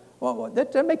 $20. Well,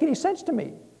 that doesn't make any sense to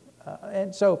me.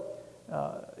 And so,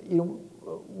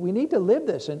 we need to live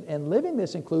this. And living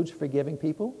this includes forgiving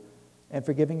people and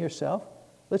forgiving yourself.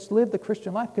 Let's live the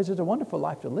Christian life because it's a wonderful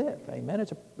life to live. Amen.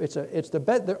 It's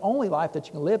the only life that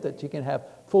you can live that you can have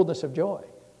fullness of joy.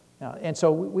 And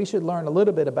so we should learn a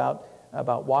little bit about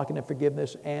walking in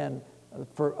forgiveness and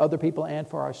for other people and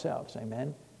for ourselves.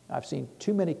 Amen. I've seen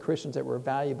too many Christians that were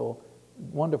valuable,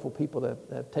 wonderful people that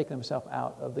have taken themselves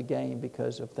out of the game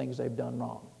because of things they've done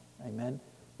wrong. Amen.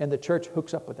 And the church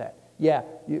hooks up with that. Yeah,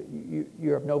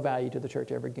 you're of no value to the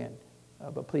church ever again,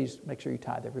 but please make sure you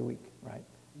tithe every week, right?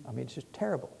 I mean, it's just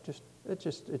terrible.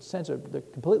 It sends the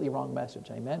completely wrong message.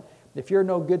 Amen. If you're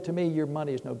no good to me, your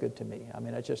money is no good to me. I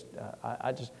mean,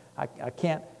 I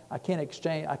can't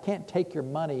exchange. I can't take your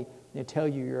money and tell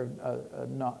you you're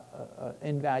not an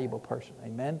invaluable person.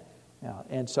 Amen.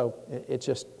 And so it's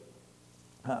just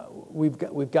we've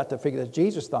got to figure that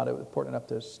Jesus thought it was important enough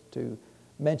to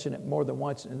mention it more than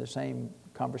once in the same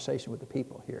conversation with the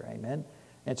people here. Amen.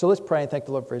 And so let's pray and thank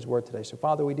the Lord for His word today. So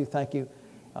Father, we do thank you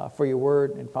for your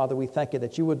word. And Father, we thank you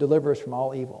that you would deliver us from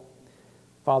all evil.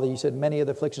 Father, you said many of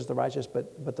the afflictions of the righteous,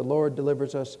 but the Lord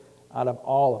delivers us out of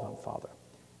all of them, Father.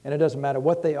 And it doesn't matter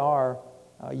what they are,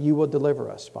 you will deliver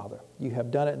us, Father. You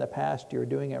have done it in the past. You're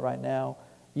doing it right now.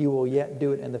 You will yet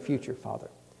do it in the future,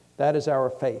 Father. That is our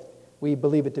faith. We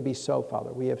believe it to be so,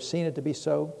 Father. We have seen it to be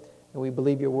so, and we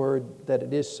believe your word that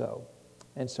it is so.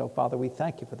 And so, Father, we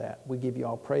thank you for that. We give you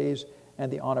all praise and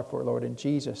the honor for it, Lord, in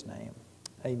Jesus' name.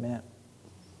 Amen.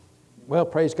 Well,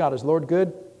 praise God. Is the Lord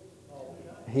good?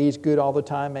 He's good all the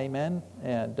time. Amen.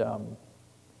 And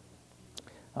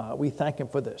we thank Him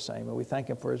for this. Amen. We thank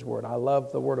Him for His word. I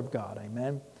love the word of God.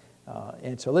 Amen.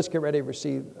 And so let's get ready to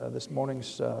receive this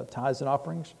morning's tithes and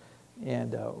offerings.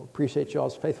 And appreciate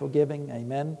y'all's faithful giving.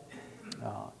 Amen.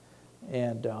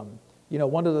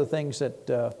 One of the things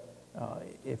that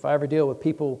if I ever deal with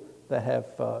people that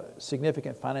have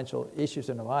significant financial issues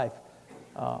in their life,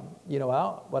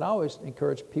 what I always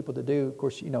encourage people to do, of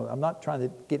course, I'm not trying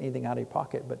to get anything out of your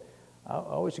pocket, but I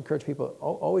always encourage people,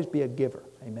 always be a giver,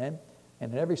 amen?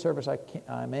 And in every service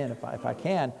I'm in, if I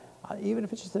can, even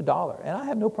if it's just $1, and I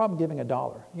have no problem giving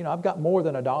 $1. I've got more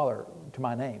than $1 to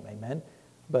my name, amen?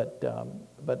 But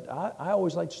I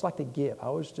always like to give. I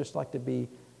always just like to be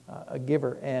a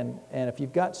giver. And if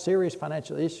you've got serious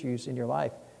financial issues in your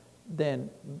life, then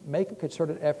make a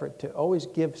concerted effort to always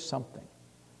give something.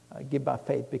 Give by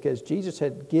faith, because Jesus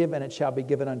said, give and it shall be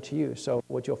given unto you. So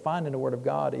what you'll find in the Word of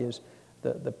God is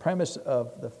the premise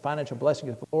of the financial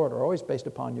blessings of the Lord are always based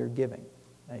upon your giving.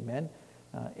 Amen.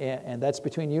 And that's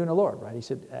between you and the Lord, right? He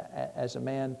said, as a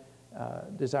man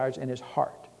desires in his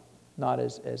heart, not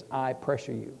as I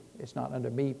pressure you. It's not under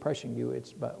me pressuring you.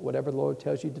 It's but whatever the Lord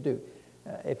tells you to do.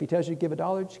 If He tells you to give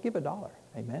 $1, just give $1.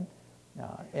 Amen.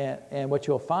 And what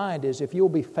you'll find is if you'll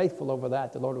be faithful over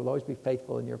that, the Lord will always be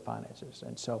faithful in your finances.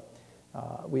 And so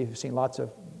we've seen lots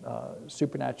of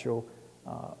supernatural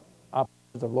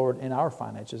operations of the Lord in our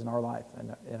finances, in our life,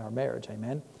 and in our marriage.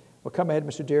 Amen. Well, come ahead,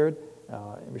 Mr. Jared,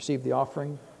 and receive the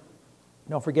offering.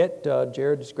 Don't forget,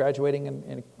 Jared is graduating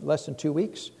in less than 2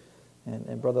 weeks.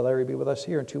 And Brother Larry will be with us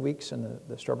here in 2 weeks, and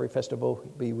the Strawberry Festival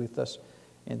will be with us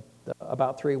in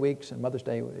about 3 weeks, and Mother's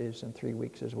Day is in 3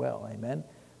 weeks as well. Amen.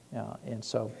 And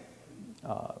so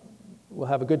we'll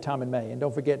have a good time in May. And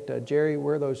don't forget, Jerry,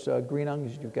 where are those green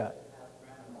onions you've got?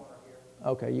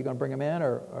 Okay, you going to bring them in?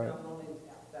 or?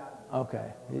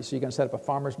 Okay, so you're going to set up a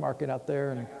farmer's market out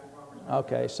there? And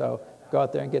okay, so go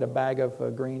out there and get a bag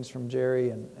of greens from Jerry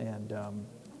and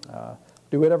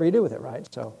do whatever you do with it, right?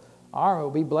 So, all right,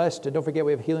 we'll be blessed. And don't forget,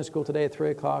 we have healing school today at 3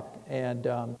 o'clock. And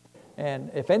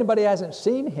if anybody hasn't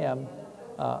seen him,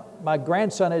 my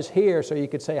grandson is here, so you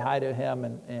could say hi to him,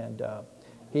 and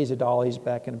he's a doll. He's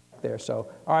back in there.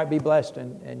 So, all right, be blessed,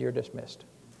 and you're dismissed.